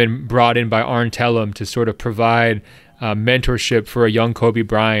he had been brought in by Arn Tellem to sort of provide mentorship for a young Kobe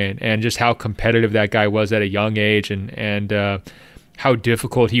Bryant, and just how competitive that guy was at a young age, and how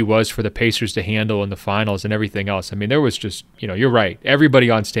difficult he was for the Pacers to handle in the finals and everything else. I mean, there was just, you're right.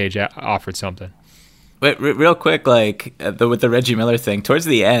 Everybody on stage offered something. But real quick, with the Reggie Miller thing, towards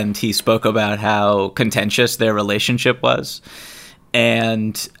the end, he spoke about how contentious their relationship was.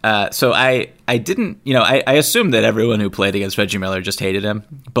 And so I didn't, I assumed that everyone who played against Reggie Miller just hated him,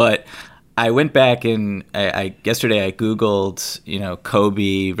 but I went back and yesterday I Googled,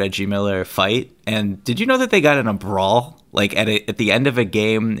 Kobe, Reggie Miller fight. And did you know that they got in a brawl? At the end of a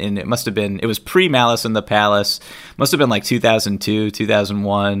game, and it was pre-Malice in the Palace. Must have been 2002,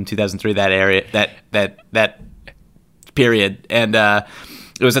 2001, 2003, that area, that period. And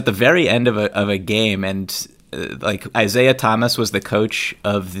it was at the very end of a game, and like Isaiah Thomas was the coach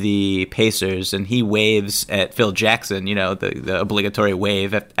of the Pacers, and he waves at Phil Jackson, the obligatory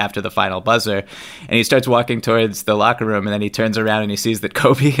wave after the final buzzer, and he starts walking towards the locker room, and then he turns around and he sees that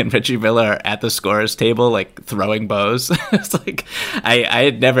Kobe and Reggie Miller are at the scorer's table, like throwing bows. It's like I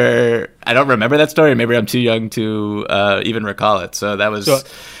don't remember that story. Maybe I'm too young to even recall it. So that was. So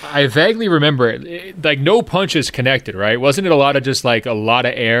I vaguely remember it. Like no punches connected, right? Wasn't it a lot of just like a lot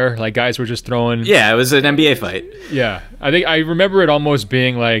of air? Like guys were just throwing. Yeah, it was an NBA fight. Yeah, I think I remember it almost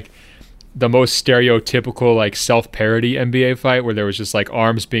being like the most stereotypical like self-parody NBA fight where there was just like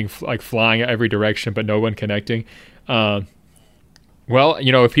arms being like flying every direction but no one connecting. Well,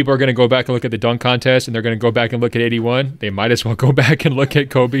 if people are going to go back and look at the dunk contest and they're going to go back and look at 81, they might as well go back and look at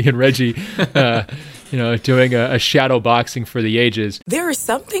Kobe and Reggie, doing a shadow boxing for the ages. There are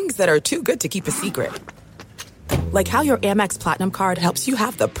some things that are too good to keep a secret. Like how your Amex Platinum card helps you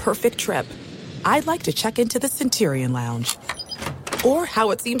have the perfect trip. I'd like to check into the Centurion Lounge. Or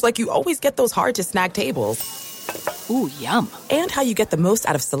how it seems like you always get those hard-to-snag tables. Ooh, yum. And how you get the most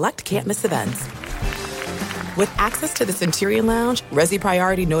out of select can't-miss events. With access to the Centurion Lounge, Resi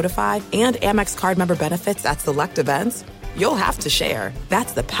Priority Notified, and Amex card member benefits at select events, you'll have to share.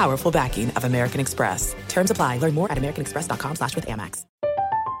 That's the powerful backing of American Express. Terms apply. Learn more at americanexpress.com/withAmex.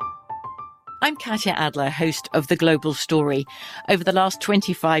 I'm Katya Adler, host of The Global Story. Over the last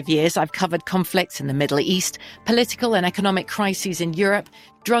 25 years, I've covered conflicts in the Middle East, political and economic crises in Europe,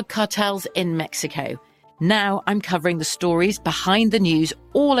 drug cartels in Mexico. Now I'm covering the stories behind the news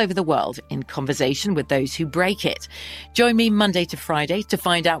all over the world in conversation with those who break it. Join me Monday to Friday to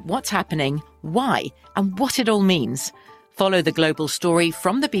find out what's happening, why, and what it all means. Follow The Global Story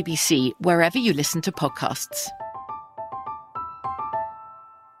from the BBC wherever you listen to podcasts.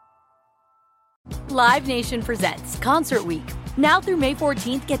 Live Nation presents Concert Week. Now through May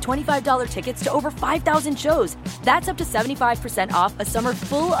 14th, get $25 tickets to over 5,000 shows. That's up to 75% off a summer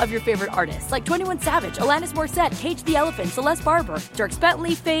full of your favorite artists like 21 Savage, Alanis Morissette, Cage the Elephant, Celeste Barber, Dierks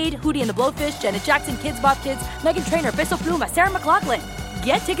Bentley, Fade, Hootie and the Blowfish, Janet Jackson, Kidz Bop Kids, Meghan Trainor, Peso Pluma, Sarah McLachlan.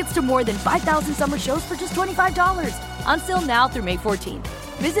 Get tickets to more than 5,000 summer shows for just $25. Until now through May 14th.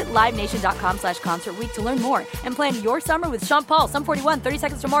 Visit LiveNation.com/Concert Week to learn more and plan your summer with Sean Paul, Sum 41, 30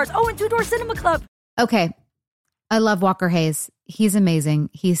 Seconds to Mars, and Two Door Cinema Club. Okay. I love Walker Hayes. He's amazing.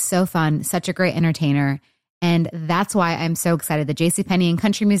 He's so fun, such a great entertainer. And that's why I'm so excited that JCPenney and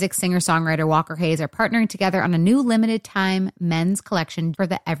country music singer-songwriter Walker Hayes are partnering together on a new limited time men's collection for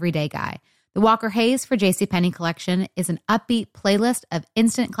the everyday guy. The Walker Hayes for JCPenney collection is an upbeat playlist of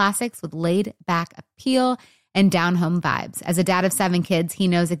instant classics with laid-back appeal and down-home vibes. As a dad of 7 kids, he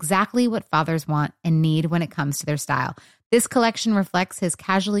knows exactly what fathers want and need when it comes to their style. This collection reflects his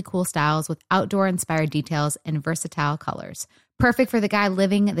casually cool styles with outdoor-inspired details and versatile colors. Perfect for the guy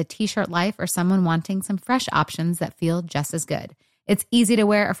living the t-shirt life or someone wanting some fresh options that feel just as good. It's easy to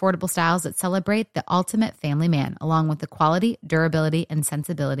wear, affordable styles that celebrate the ultimate family man, along with the quality, durability, and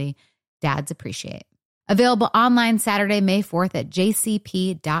sensibility dads appreciate. Available online Saturday, May 4th at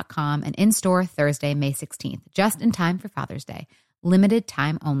jcp.com and in-store Thursday, May 16th, just in time for Father's Day. Limited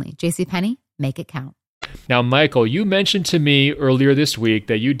time only. JCPenney, make it count. Now, Michael, you mentioned to me earlier this week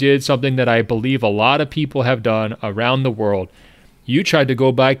that you did something that I believe a lot of people have done around the world. You tried to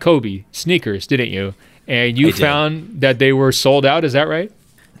go buy Kobe sneakers, didn't you? And you found that they were sold out. Is that right?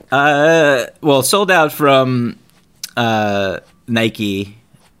 Well, sold out from Nike,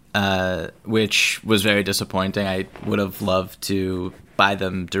 which was very disappointing. I would have loved to buy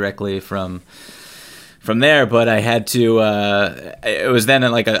them directly from there, but I had to, it was then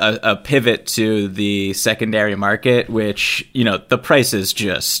like a pivot to the secondary market, which, the price is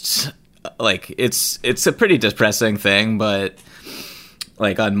just like, it's a pretty depressing thing, but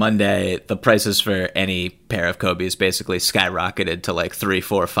like on Monday, the prices for any pair of Kobe's basically skyrocketed to like 3,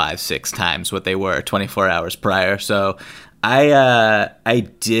 4, 5, 6 times what they were 24 hours prior. So I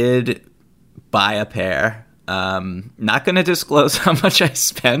did buy a pair. Not going to disclose how much I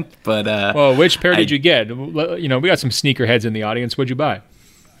spent, but well, which pair did you get? We got some sneakerheads in the audience. What'd you buy?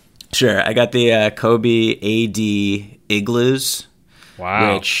 Sure, I got the Kobe AD Igloos.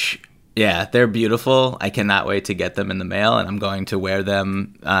 Wow. Which, yeah, they're beautiful. I cannot wait to get them in the mail, and I'm going to wear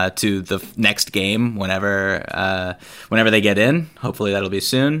them to the next game whenever they get in. Hopefully that'll be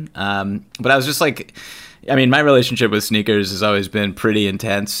soon. But I was just like, I mean, my relationship with sneakers has always been pretty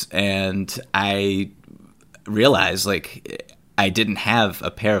intense, and I realized like I didn't have a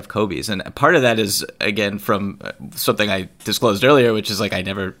pair of Kobe's, and part of that is again from something I disclosed earlier, which is like I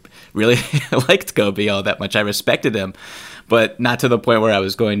never really liked Kobe all that much. I respected him, but not to the point where I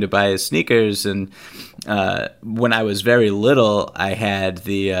was going to buy his sneakers. And when I was very little, I had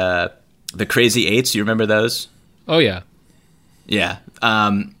the the Crazy Eights. You remember those? Oh yeah. Yeah.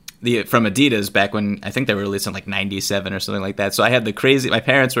 From Adidas back when I think they were released in like 97 or something like that. So I had my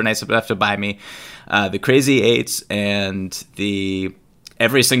parents were nice enough to buy me the Crazy Eights and basically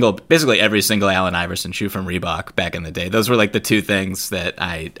every single Allen Iverson shoe from Reebok back in the day. Those were like the two things that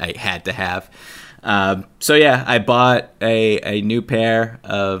I had to have. So yeah, I bought a new pair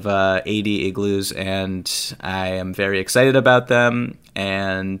of 80 Igloos, and I am very excited about them.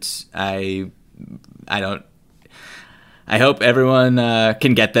 And I hope everyone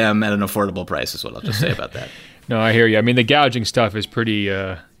can get them at an affordable price. Is what I'll just say about that. No, I hear you. I mean, the gouging stuff is pretty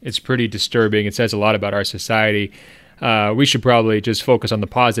disturbing. It says a lot about our society. We should probably just focus on the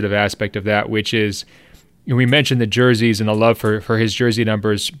positive aspect of that, which is, we mentioned the jerseys and the love for his jersey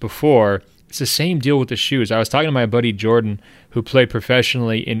numbers before. It's the same deal with the shoes. I was talking to my buddy Jordan, who played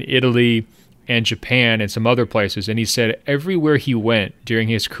professionally in Italy and Japan and some other places, and he said everywhere he went during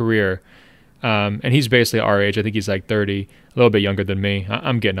his career, and he's basically our age. I think he's like 30, a little bit younger than me.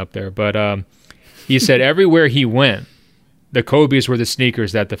 I'm getting up there. But he said everywhere he went, the Kobe's were the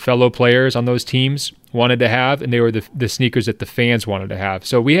sneakers that the fellow players on those teams wanted to have, and they were the sneakers that the fans wanted to have.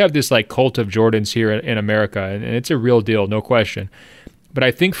 So we have this like cult of Jordans here in America, and it's a real deal, no question. But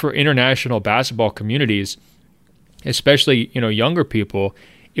I think for international basketball communities, especially, younger people,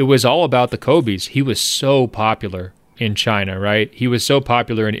 it was all about the Kobe's. He was so popular in China, right? He was so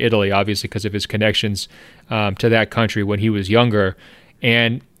popular in Italy, obviously, because of his connections to that country when he was younger.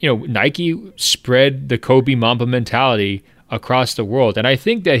 And, Nike spread the Kobe Mamba mentality across the world. And I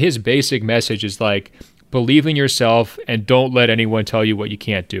think that his basic message is like, believe in yourself and don't let anyone tell you what you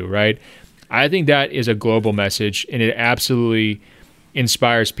can't do, right? I think that is a global message, and it absolutely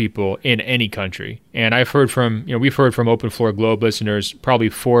inspires people in any country. And we've heard from Open Floor Globe listeners, probably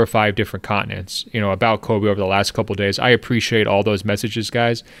 4 or 5 different continents, about Kobe over the last couple of days. I appreciate all those messages,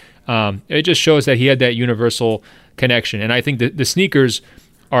 guys. It just shows that he had that universal connection. And I think that the sneakers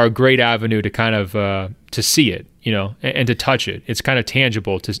are a great avenue to kind of, to see it, and to touch it. It's kind of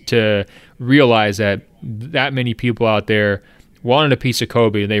tangible to realize that many people out there wanted a piece of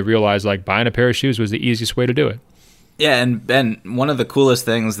Kobe, and they realized like buying a pair of shoes was the easiest way to do it. Yeah, and Ben, one of the coolest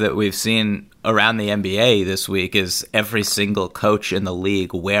things that we've seen around the NBA this week is every single coach in the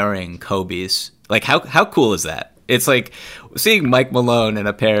league wearing Kobe's. Like, how cool is that? It's like seeing Mike Malone in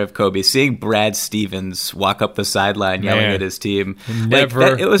a pair of Kobe's, seeing Brad Stevens walk up the sideline yelling at his team.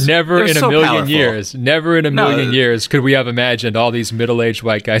 Never in a million years could we have imagined all these middle-aged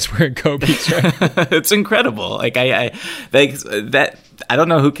white guys wearing Kobe's. Right? It's incredible. Like I don't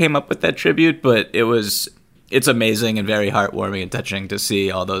know who came up with that tribute, but it's amazing and very heartwarming and touching to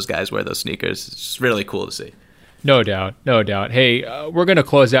see all those guys wear those sneakers. It's really cool to see. No doubt. Hey, we're going to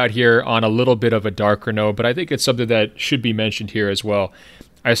close out here on a little bit of a darker note, but I think it's something that should be mentioned here as well.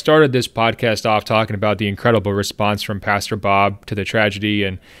 I started this podcast off talking about the incredible response from Pastor Bob to the tragedy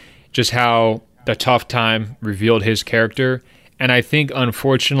and just how the tough time revealed his character. And I think,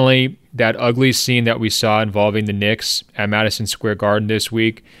 unfortunately, that ugly scene that we saw involving the Knicks at Madison Square Garden this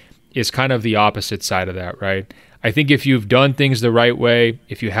week is kind of the opposite side of that, right? I think if you've done things the right way,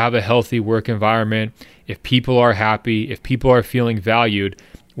 if you have a healthy work environment, if people are happy, if people are feeling valued,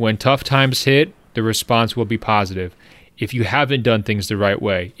 when tough times hit, the response will be positive. If you haven't done things the right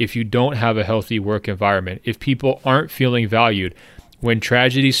way, if you don't have a healthy work environment, if people aren't feeling valued, when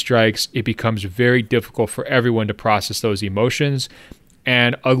tragedy strikes, it becomes very difficult for everyone to process those emotions,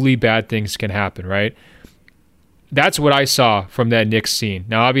 and ugly, bad things can happen, right? That's what I saw from that Knicks scene.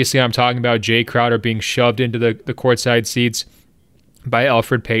 Now, obviously, I'm talking about Jay Crowder being shoved into the courtside seats by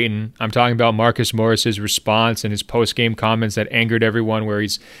Elfrid Payton. I'm talking about Marcus Morris's response and his post-game comments that angered everyone, where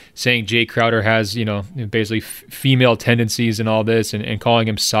he's saying Jay Crowder has, basically female tendencies and all this, and calling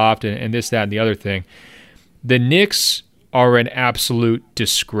him soft and this, that, and the other thing. The Knicks are an absolute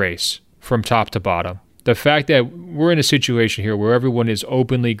disgrace from top to bottom. The fact that we're in a situation here where everyone is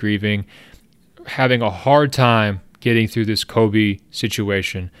openly grieving, having a hard time getting through this Kobe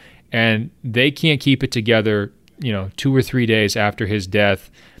situation, and they can't keep it together, 2 or 3 days after his death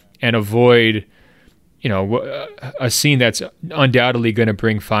and avoid, a scene that's undoubtedly going to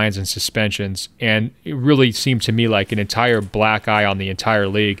bring fines and suspensions. And it really seemed to me like an entire black eye on the entire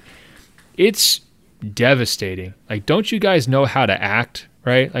league. It's devastating. Like, don't you guys know how to act,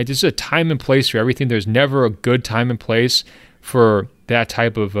 right? Like, there's a time and place for everything. There's never a good time and place for that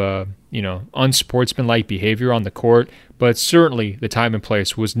type of, unsportsmanlike behavior on the court. But certainly the time and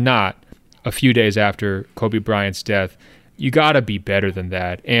place was not a few days after Kobe Bryant's death. You got to be better than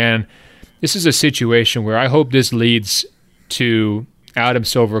that. And this is a situation where I hope this leads to Adam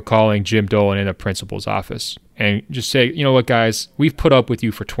Silver calling Jim Dolan in a principal's office and just say, you know what, guys, we've put up with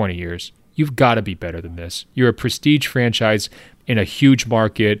you for 20 years. you've got to be better than this. You're a prestige franchise in a huge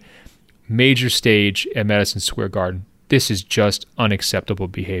market, major stage at Madison Square Garden. This is just unacceptable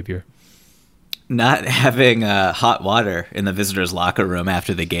behavior. Not having hot water in the visitors' locker room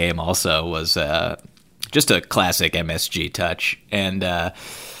after the game also was just a classic MSG touch. And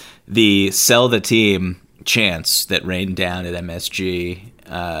the sell the team chants that rained down at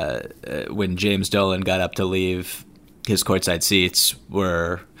MSG when James Dolan got up to leave his courtside seats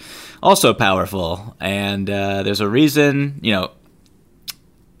were also powerful. And there's a reason,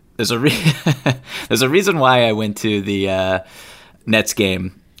 there's a reason why I went to the Nets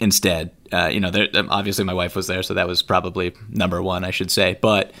game instead. Obviously my wife was there, so that was probably number one, I should say.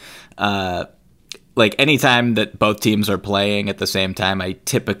 But like anytime that both teams are playing at the same time, I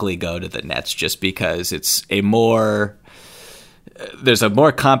typically go to the Nets just because it's there's a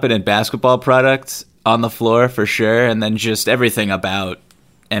more competent basketball product on the floor for sure, and then just everything about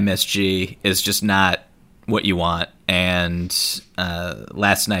MSG is just not what you want. And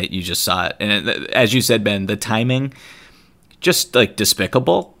last night you just saw it, and as you said, Ben, the timing just like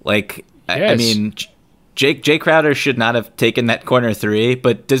despicable. Like yes. I mean, Jay Crowder should not have taken that corner three,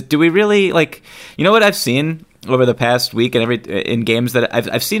 but do we really like? You know what I've seen over the past week and in games that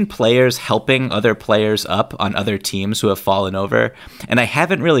I've seen players helping other players up on other teams who have fallen over, and I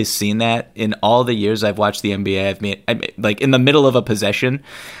haven't really seen that in all the years I've watched the NBA. Like in the middle of a possession,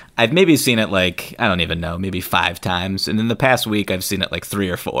 I've maybe seen it like, I don't even know, maybe 5 times, and in the past week I've seen it like 3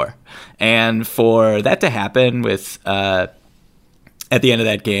 or 4. And for that to happen with at the end of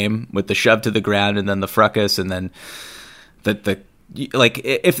that game with the shove to the ground and then the fracas and then the like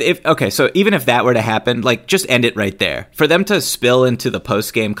if okay, so even if that were to happen, like just end it right there. For them to spill into the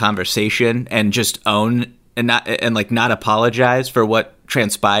post-game conversation and just own and not apologize for what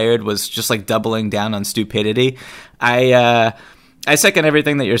transpired was just like doubling down on stupidity. I second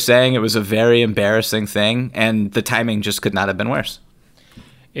everything that you're saying. It was a very embarrassing thing, and the timing just could not have been worse.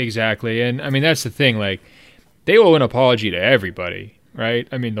 Exactly. And I mean, that's the thing, like they owe an apology to everybody. Right?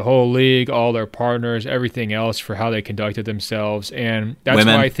 I mean, the whole league, all their partners, everything else for how they conducted themselves. And that's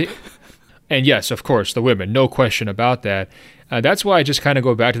women. Why I think, and yes, of course, the women, no question about that. That's why I just kind of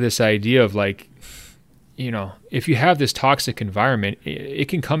go back to this idea of like, if you have this toxic environment, it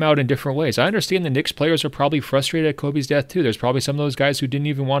can come out in different ways. I understand the Knicks players are probably frustrated at Kobe's death too. There's probably some of those guys who didn't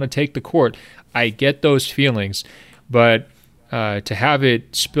even want to take the court. I get those feelings, but to have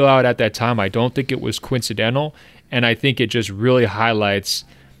it spill out at that time, I don't think it was coincidental. And I think it just really highlights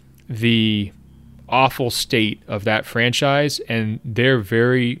the awful state of that franchise and their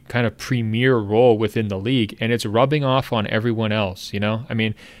very kind of premier role within the league. And it's rubbing off on everyone else, I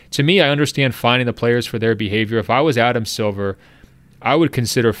mean, to me, I understand fining the players for their behavior. If I was Adam Silver, I would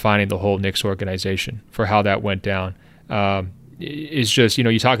consider fining the whole Knicks organization for how that went down. It's just,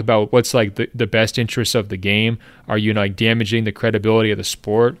 you talk about what's like the best interests of the game. Are you like damaging the credibility of the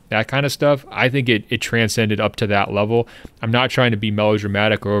sport? That kind of stuff. I think it transcended up to that level. I'm not trying to be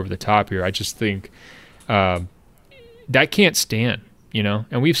melodramatic or over the top here. I just think that can't stand,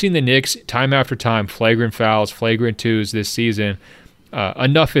 And we've seen the Knicks time after time, flagrant fouls, flagrant twos this season.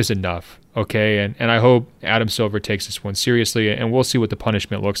 Enough is enough, okay? And I hope Adam Silver takes this one seriously, and we'll see what the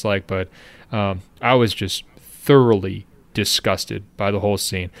punishment looks like. But I was just thoroughly disgusted by the whole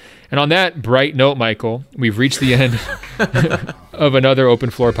scene. And on that bright note, Michael, we've reached the end of another Open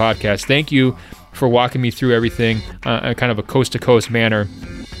Floor podcast. Thank you for walking me through everything in kind of a coast-to-coast manner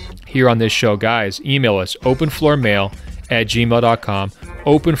here on this show. Guys, email us, openfloormail@gmail.com,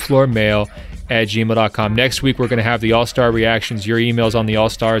 openfloormail@gmail.com. Next week, we're going to have the All-Star reactions, your emails on the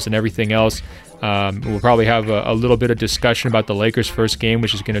All-Stars and everything else. We'll probably have a little bit of discussion about the Lakers' first game,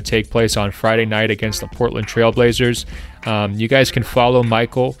 which is going to take place on Friday night against the Portland Trailblazers. You guys can follow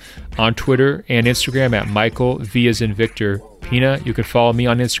Michael on Twitter and Instagram at Michael V as in Victor Pina. You can follow me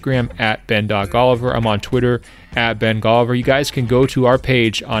on Instagram at Ben.Golliver. I'm on Twitter at Ben Golliver. You guys can go to our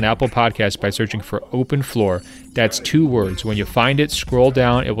page on Apple Podcasts by searching for Open Floor. That's 2 words. When you find it, scroll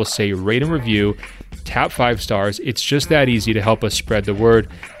down. It will say rate and review. Tap 5 stars. It's just that easy to help us spread the word.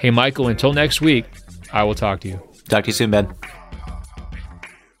 Hey, Michael, until next week, I will talk to you. Talk to you soon, Ben.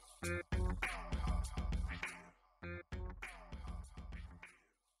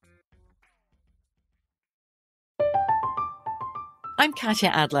 I'm Katya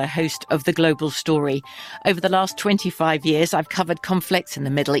Adler, host of The Global Story. Over the last 25 years, I've covered conflicts in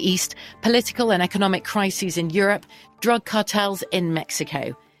the Middle East, political and economic crises in Europe, drug cartels in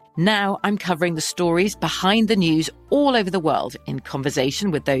Mexico. Now I'm covering the stories behind the news all over the world in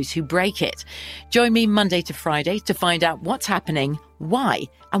conversation with those who break it. Join me Monday to Friday to find out what's happening, why,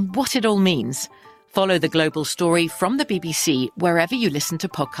 and what it all means. Follow The Global Story from the BBC wherever you listen to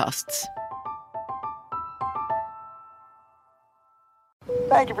podcasts.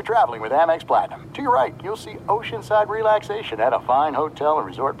 Thank you for traveling with Amex Platinum. To your right, you'll see oceanside relaxation at a fine hotel and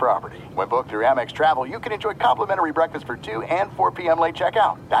resort property. When booked through Amex Travel, you can enjoy complimentary breakfast for 2 and 4 p.m. late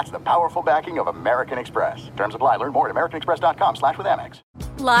checkout. That's the powerful backing of American Express. Terms apply. Learn more at americanexpress.com/withAmex.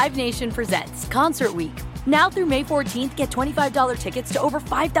 Live Nation presents Concert Week. Now through May 14th, get $25 tickets to over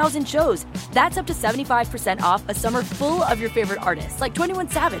 5,000 shows. That's up to 75% off a summer full of your favorite artists like 21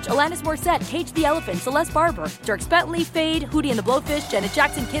 Savage, Alanis Morissette, Cage the Elephant, Celeste Barber, Dierks Bentley, Fade, Hootie and the Blowfish, Janet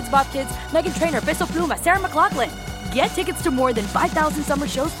Jackson, Kidz Bop Kids, Meghan Trainor, Peso Pluma, Sarah McLachlan. Get tickets to more than 5,000 summer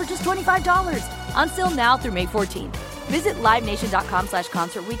shows for just $25. Until now through May 14th. Visit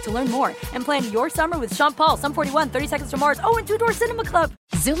LiveNation.com/Concert Week to learn more and plan your summer with Sean Paul, Sum 41, 30 Seconds to Mars, and Two Door Cinema Club.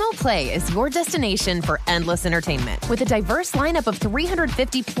 Xumo Play is your destination for endless entertainment. With a diverse lineup of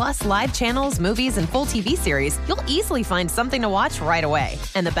 350-plus live channels, movies, and full TV series, you'll easily find something to watch right away.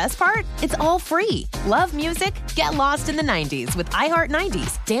 And the best part? It's all free. Love music? Get lost in the 90s with iHeart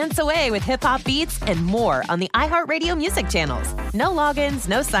 90s, dance away with hip-hop beats, and more on the iHeartRadio music channels. No logins,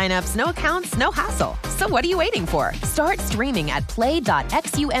 no signups, no accounts, no hassle. So what are you waiting for? Start streaming at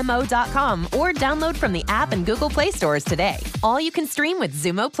play.xumo.com or download from the app and Google Play stores today. All you can stream with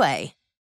Xumo Play.